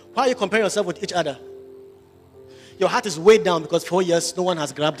 Why are you comparing yourself with each other? Your heart is weighed down because 4 years no one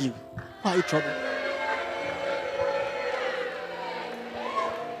has grabbed you. Why are you troubled?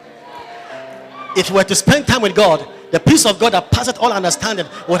 If you were to spend time with God, the peace of God that passeth all understanding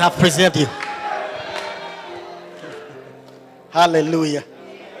would have preserved you. Hallelujah.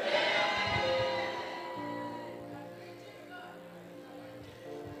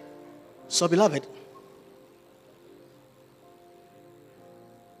 So, beloved,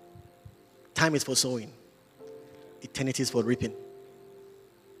 time is for sowing. Eternity is for reaping.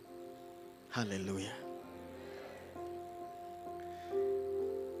 Hallelujah.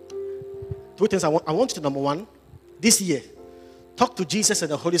 2 things I want you to, number one, this year, talk to Jesus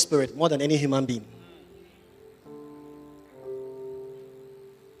and the Holy Spirit more than any human being.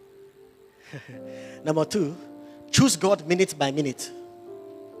 Number 2, choose God minute by minute.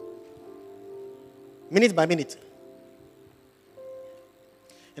 Minute by minute.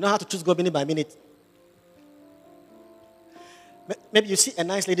 You know how to choose God minute by minute? Maybe you see a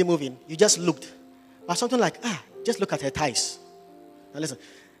nice lady moving. You just looked. Or something like, just look at her thighs. Now listen.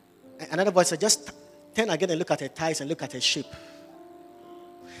 Another voice said, just turn again and look at her thighs and look at her shape.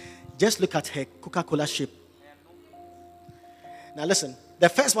 Just look at her Coca-Cola shape. Now listen. The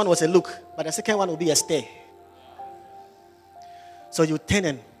first one was a look, but the second one will be a stare. So you turn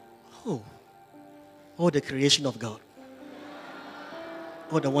and, the creation of God.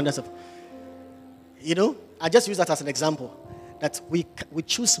 Oh, the wonders of, I just use that as an example. That we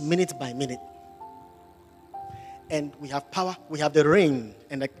choose minute by minute. And we have power, we have the reign,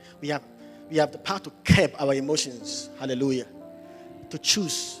 and we have the power to curb our emotions. Hallelujah. To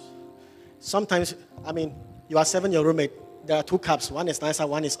choose. Sometimes, you are serving your roommate. There are 2 cups. One is nicer,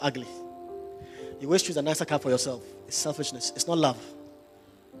 one is ugly. You always choose a nicer car for yourself. It's selfishness. It's not love.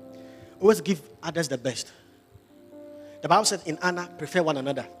 Always give others the best. The Bible says in honor, prefer one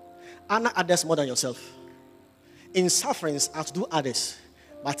another. Honor others more than yourself. In sufferings, outdo others.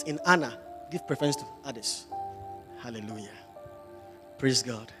 But in honor, give preference to others. Hallelujah. Praise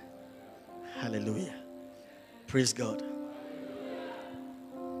God. Hallelujah. Praise God.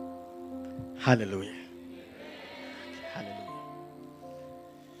 Hallelujah. Hallelujah.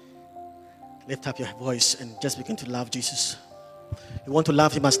 Lift up your voice and just begin to love Jesus. You want to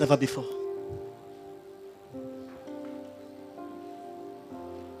love him as never before.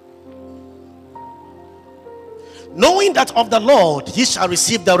 Knowing that of the Lord ye shall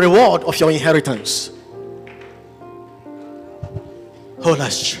receive the reward of your inheritance. Hold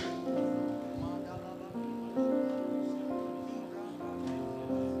us.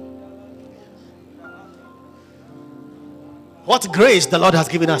 What grace the Lord has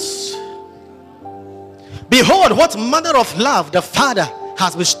given us. Behold, what manner of love the Father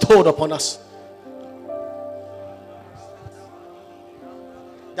has bestowed upon us,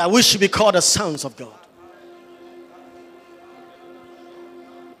 that we should be called the sons of God.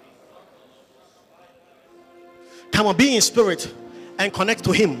 Come on, be in spirit and connect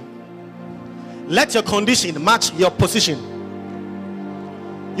to him. Let your condition match your position.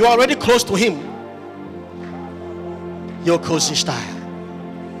 You are already close to him. Your cozy style.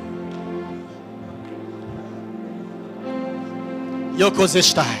 Your cozy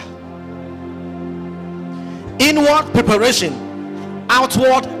style. Inward preparation,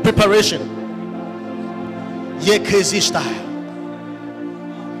 outward preparation. Your cozy style.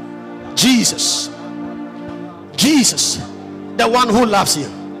 Jesus. Jesus, the one who loves you.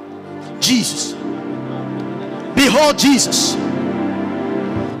 Jesus. Behold Jesus.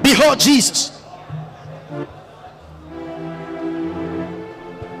 Behold Jesus.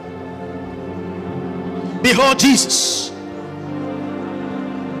 Behold Jesus.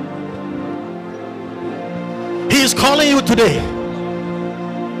 He is calling you today,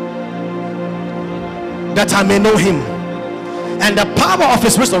 that I may know him and the power of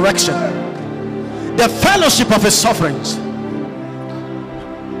his resurrection, the fellowship of his sufferings,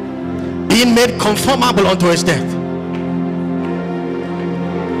 being made conformable unto his death.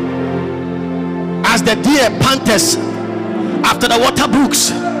 As the deer panteth after the water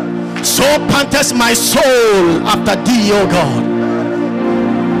brooks, so panteth my soul after thee, O God.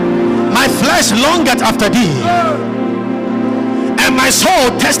 My flesh longeth after thee, and my soul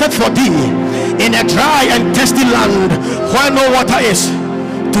thirsteth for thee in a dry and thirsty land where no water is,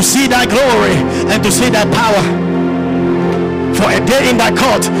 to see thy glory and to see thy power. For a day in thy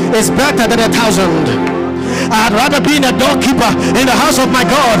court is better than 1,000. I had rather be a doorkeeper in the house of my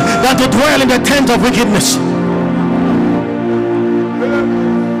God than to dwell in the tent of wickedness.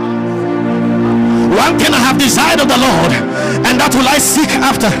 One thing I have desired of the Lord, and that will I seek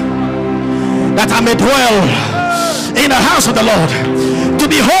after, that I may dwell in the house of the Lord, to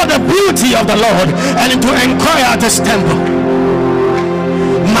behold the beauty of the Lord and to inquire at his temple.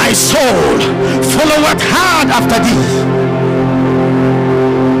 My soul followeth hard after thee.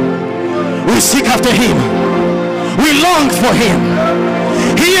 We seek after him. We long for him.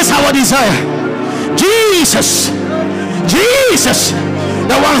 He is our desire. Jesus. Jesus,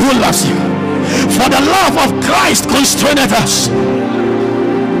 the one who loves you. For the love of Christ constraineth us.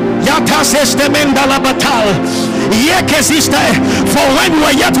 For when we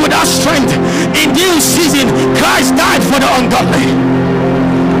were yet without strength, in due season Christ died for the ungodly.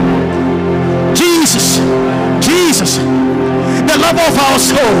 Jesus, Jesus, the lover of our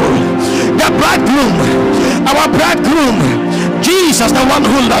soul, the bridegroom, our bridegroom, Jesus, the one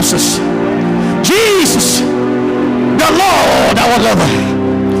who loves us. Jesus, the Lord, our lover.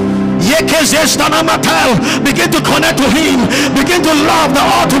 Begin to connect to him. Begin to love the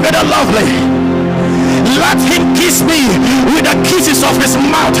altogether lovely. Let him kiss me with the kisses of his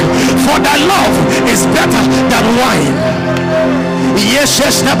mouth, for thy love is better than wine.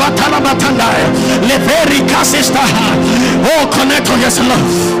 Oh, connect to his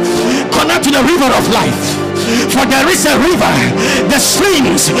love. Connect to the river of life. For there is a river, the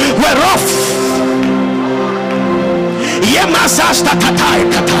streams whereof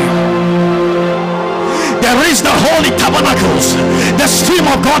there is the holy tabernacles. The stream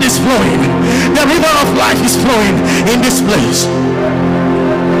of God is flowing. The river of life is flowing in this place.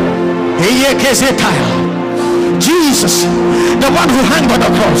 Jesus, the one who hung on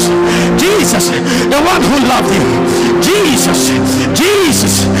the cross. Jesus, the one who loved you. Jesus,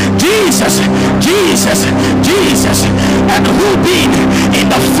 Jesus, Jesus, Jesus, Jesus, and who being in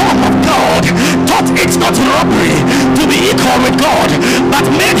the form of God, thought it's not robbery to be equal with God, but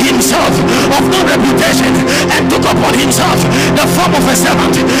made himself of no reputation, and took upon himself the form of a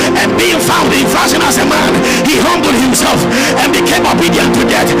servant, and being found in fashion as a man, he humbled himself and became obedient to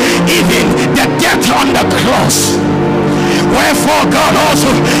death, even the death on the cross. Wherefore God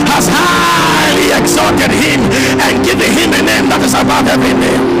also has highly exalted him and given him a name that is above every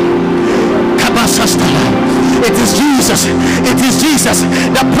name. It is Jesus. It is Jesus,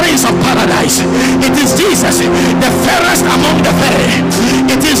 the Prince of Paradise. It is Jesus, the fairest among the fair.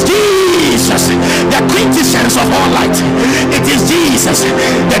 It is Jesus, the quintessence of all light. It is Jesus,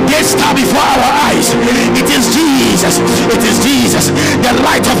 the day star before our eyes. It is Jesus. It is Jesus, the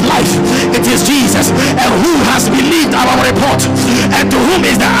light of life. It is Jesus, and who has believed our report, and to whom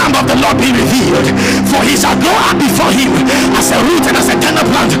is the arm of the Lord be revealed. For he shall grow up before him as a root and as a tender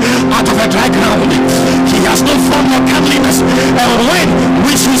plant out of a dry ground. He has no form or comeliness, and when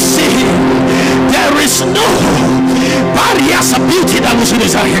we should see him, there is no barriers of beauty that we should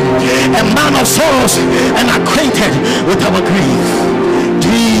desire him. A man of sorrows and acquainted with our grief.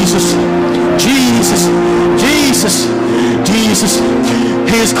 Jesus, Jesus, Jesus, Jesus.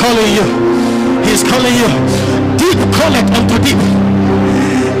 He is calling you. He is calling you. Deep calleth unto deep.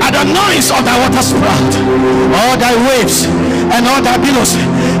 At the noise of thy water sprout, all thy waves and all thy billows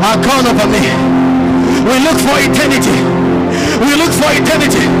are gone over me. We look for eternity. We look for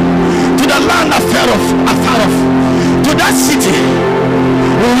eternity to the land afar off, to that city.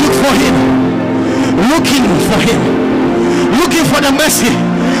 We look for him, looking for him, looking for the mercy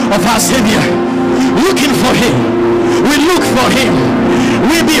of our Savior, looking for him. We look for him.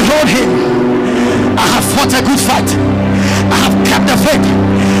 We behold him. I have fought a good fight. I have kept the faith.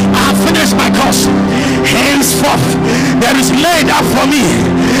 I have finished my course. Henceforth there is laid up for me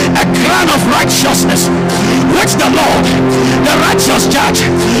a crown of righteousness, which the Lord, the righteous judge,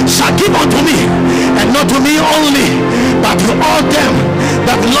 shall give unto me, and not to me only, but to all them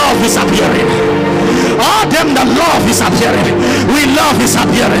that love is appearing. All them that love is appearing. We love is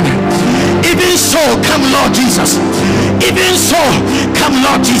appearing. Even so, come Lord Jesus. Even so, come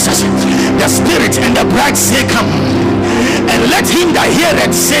Lord Jesus. The Spirit and the bride say, come. And let him that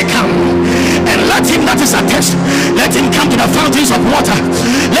heareth say, come. And let him that is athirst, let him come to the fountains of water.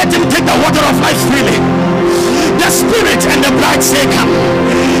 Let him take the water of life freely. The Spirit and the bride say, come.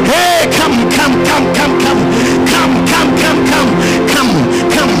 Hey, come, come, come, come, come, come, come, come, come, come, come,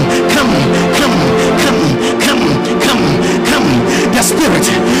 come, come, come, come, come, come. The Spirit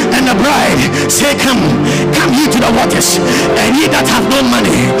and the bride say, come. Come ye to the waters, and ye that have no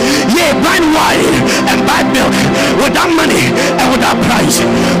money, yea, buy wine and buy milk without money and without price.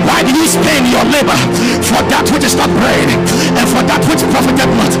 Why do you spend your labor for that which is not bread, and for that which profiteth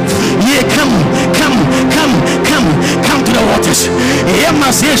not? Yea, come, come, come, come, come to the waters.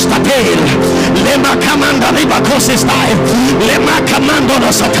 Lema commanda riba coses die. Lema commando no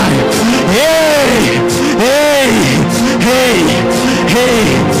satai. Hey, hey, hey, hey,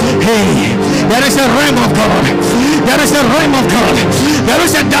 hey. There is a realm of God. There is a realm of God. There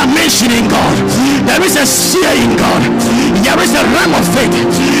is a dimension in God. There is a sphere in God. There is a realm of faith.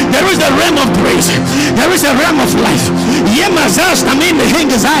 There is a realm of grace. There is a realm of life. Yemazas namin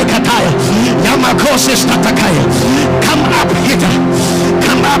hingazai kataya. Yamakoses tatakaya. Come up hither.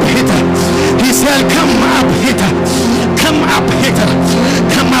 Come up hither. He said, come up hither. Come up hither.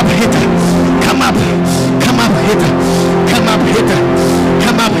 Come up hither. Come up. Come up hither. Come up hither.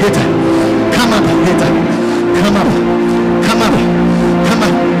 Come up hither. Come up hither. Come up. Come up. Come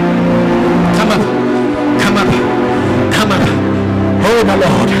up. Come up. Come up. Come up. Hold the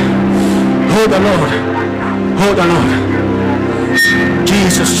Lord. Hold the Lord. Hold the Lord.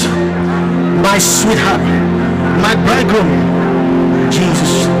 Jesus, my sweetheart, my bridegroom.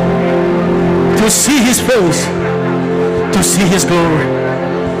 Jesus, to see his face, to see his glory,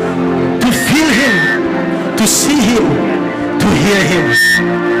 to feel him, to see him, to hear him.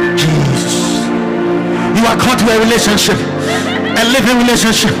 Jesus, you are called to a relationship, a living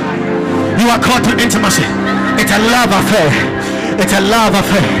relationship. You are called to intimacy. It's a love affair. It's a love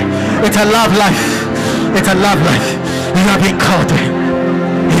affair. It's a love life. It's a love life. You have been called to him.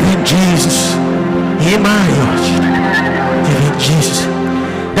 Even Jesus, Emmanuel. Even Jesus.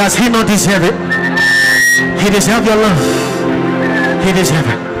 Does he not deserve it? He deserves your love. He deserves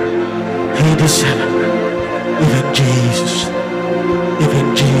it. He deserves it. Even Jesus.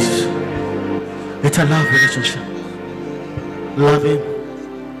 Even Jesus. It's a love relationship. Love him.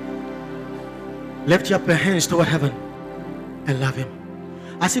 Lift up your hands toward heaven and love him.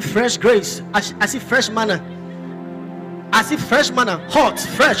 I see fresh grace. I see fresh manna. I see fresh manna, hot,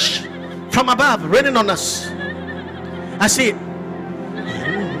 fresh, from above, raining on us. I see it.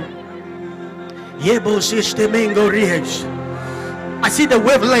 I see the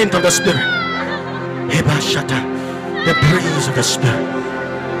wavelength of the Spirit. The breeze of the Spirit.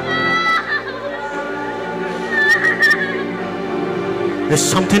 There's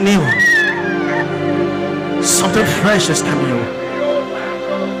something new. Something fresh is coming.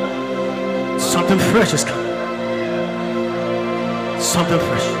 Something fresh is coming. Something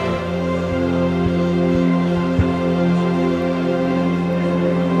fresh.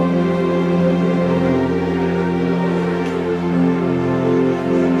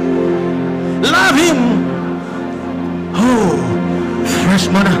 Love him. Oh, fresh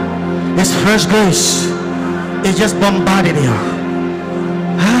manna. It's fresh grace. It just bombarded you.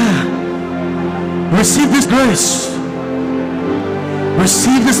 Receive this grace.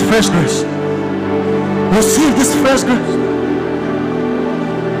 Receive this fresh grace. Receive this fresh grace.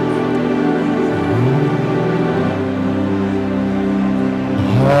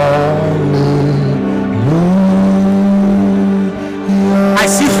 I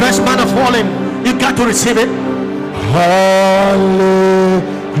see fresh manna falling. You got to receive it.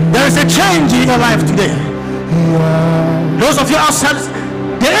 There is a change in your life today. Those of you outside,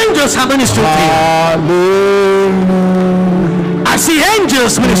 the angels have ministered to you. I see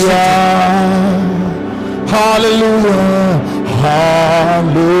angels ministering. Hallelujah.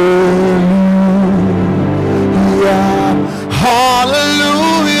 Hallelujah.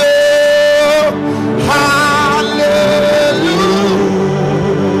 Hallelujah. Hallelujah.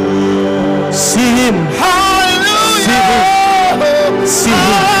 See him. Hallelujah. See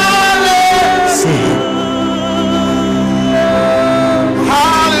him. See him. See him.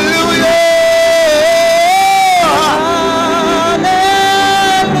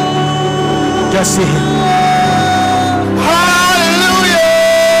 Just see him. Hallelujah.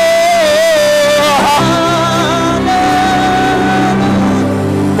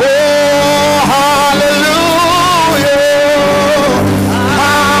 Oh, hallelujah.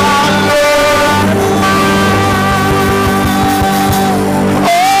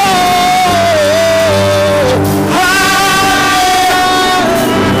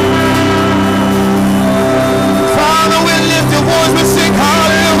 Father, we lift your voice, we sing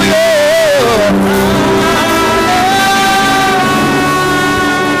hallelujah.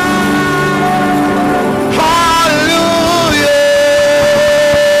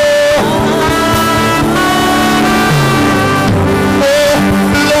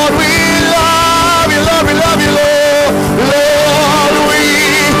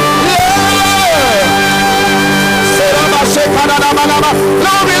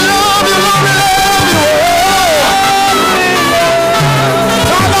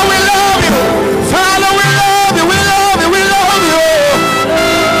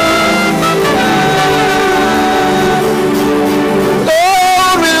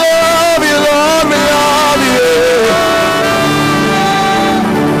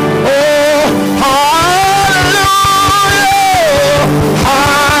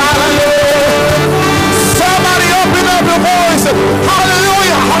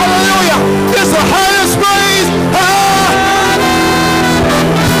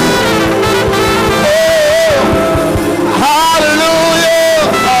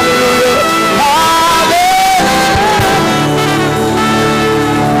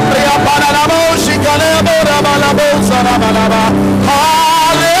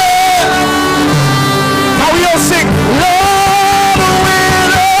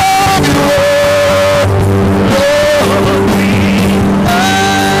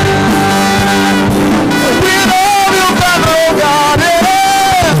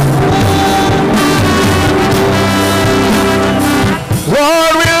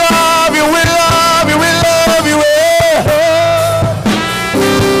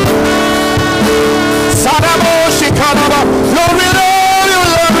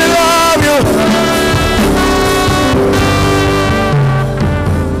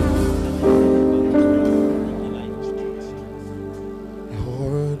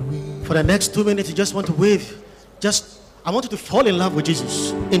 For the next 2 minutes, you just want to wave. I want you to fall in love with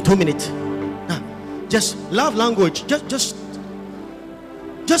Jesus in 2 minutes. Just love language. Just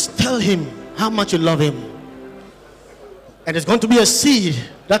tell him how much you love him. And it's going to be a seed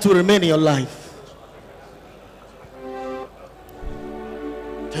that will remain in your life.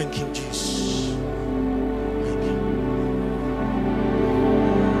 Thank you, Jesus. Thank you.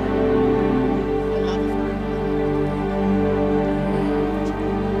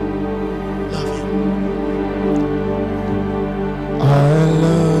 Love him. I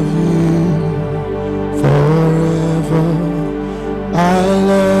love you forever. I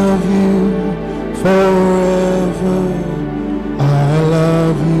love you forever. I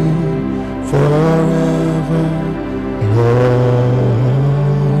love you forever.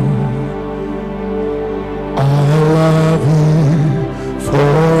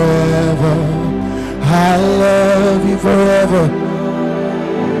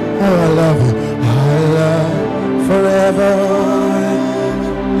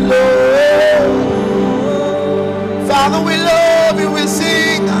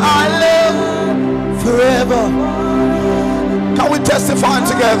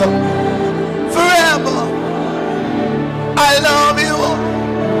 forever, forever. I love you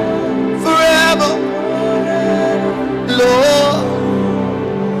forever, Lord.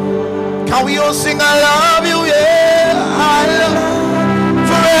 Can we all sing I love you? Yeah, I love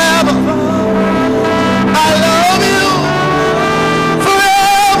forever. I love you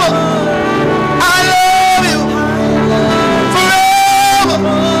forever. I love you forever,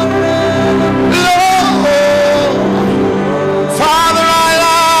 Lord. Father, I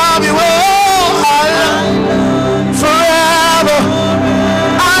love you. Oh, I love forever.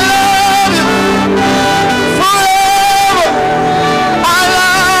 I love you forever. I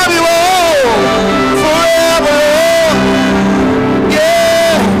love you forever.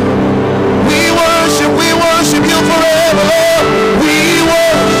 Yeah. We worship you forever, Lord. We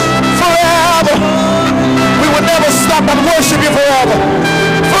worship forever. We will never stop and worship you forever.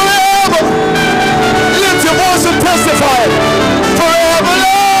 Forever. Lift your voice and testify. Forever,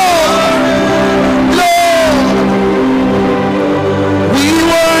 Lord. Lord. We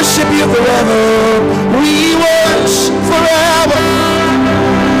worship you forever. We worship forever.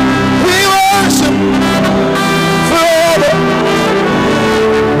 We worship forever.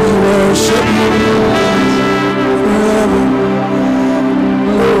 We worship you forever,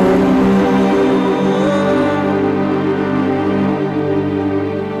 Lord.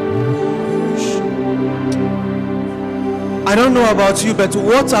 I don't know about you, but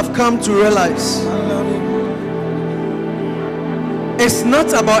what I've come to realize, it's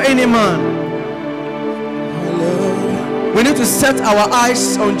not about any man. We need to set our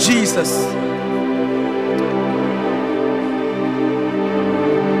eyes on Jesus.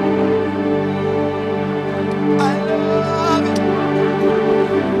 I love you.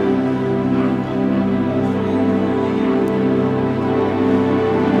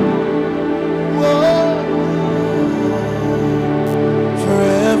 Whoa.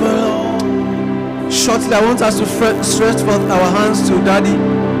 Forever, Lord. Shortly, I want us to stretch forth our hands to Daddy.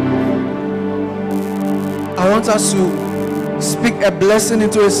 I want us to speak a blessing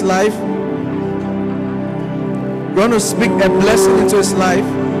into his life. We want to speak a blessing into his life.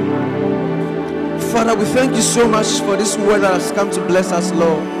 Father, we thank you so much for this word that has come to bless us,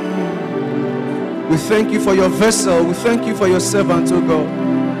 Lord. We thank you for your vessel. We thank you for your servant, oh God.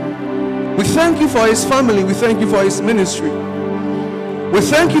 We thank you for his family. We thank you for his ministry. We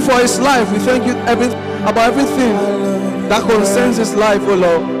thank you for his life. We thank you about everything that concerns his life, oh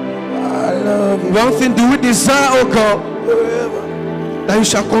Lord. I love you One thing do we desire, oh God, forever. that you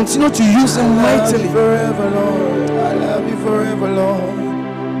shall continue to use him mightily. Forever, Lord. I love you forever, Lord.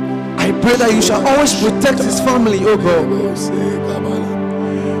 I pray that you shall always protect his family, oh God.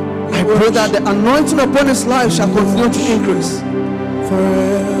 I pray that the anointing upon his life shall continue to increase.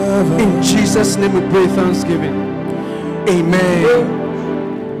 Forever. In Jesus' name we pray thanksgiving. Amen.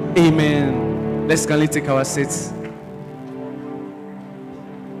 Amen. Let's kindly take our seats.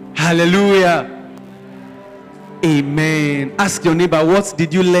 Hallelujah. Amen. Ask your neighbor, what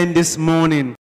did you learn this morning?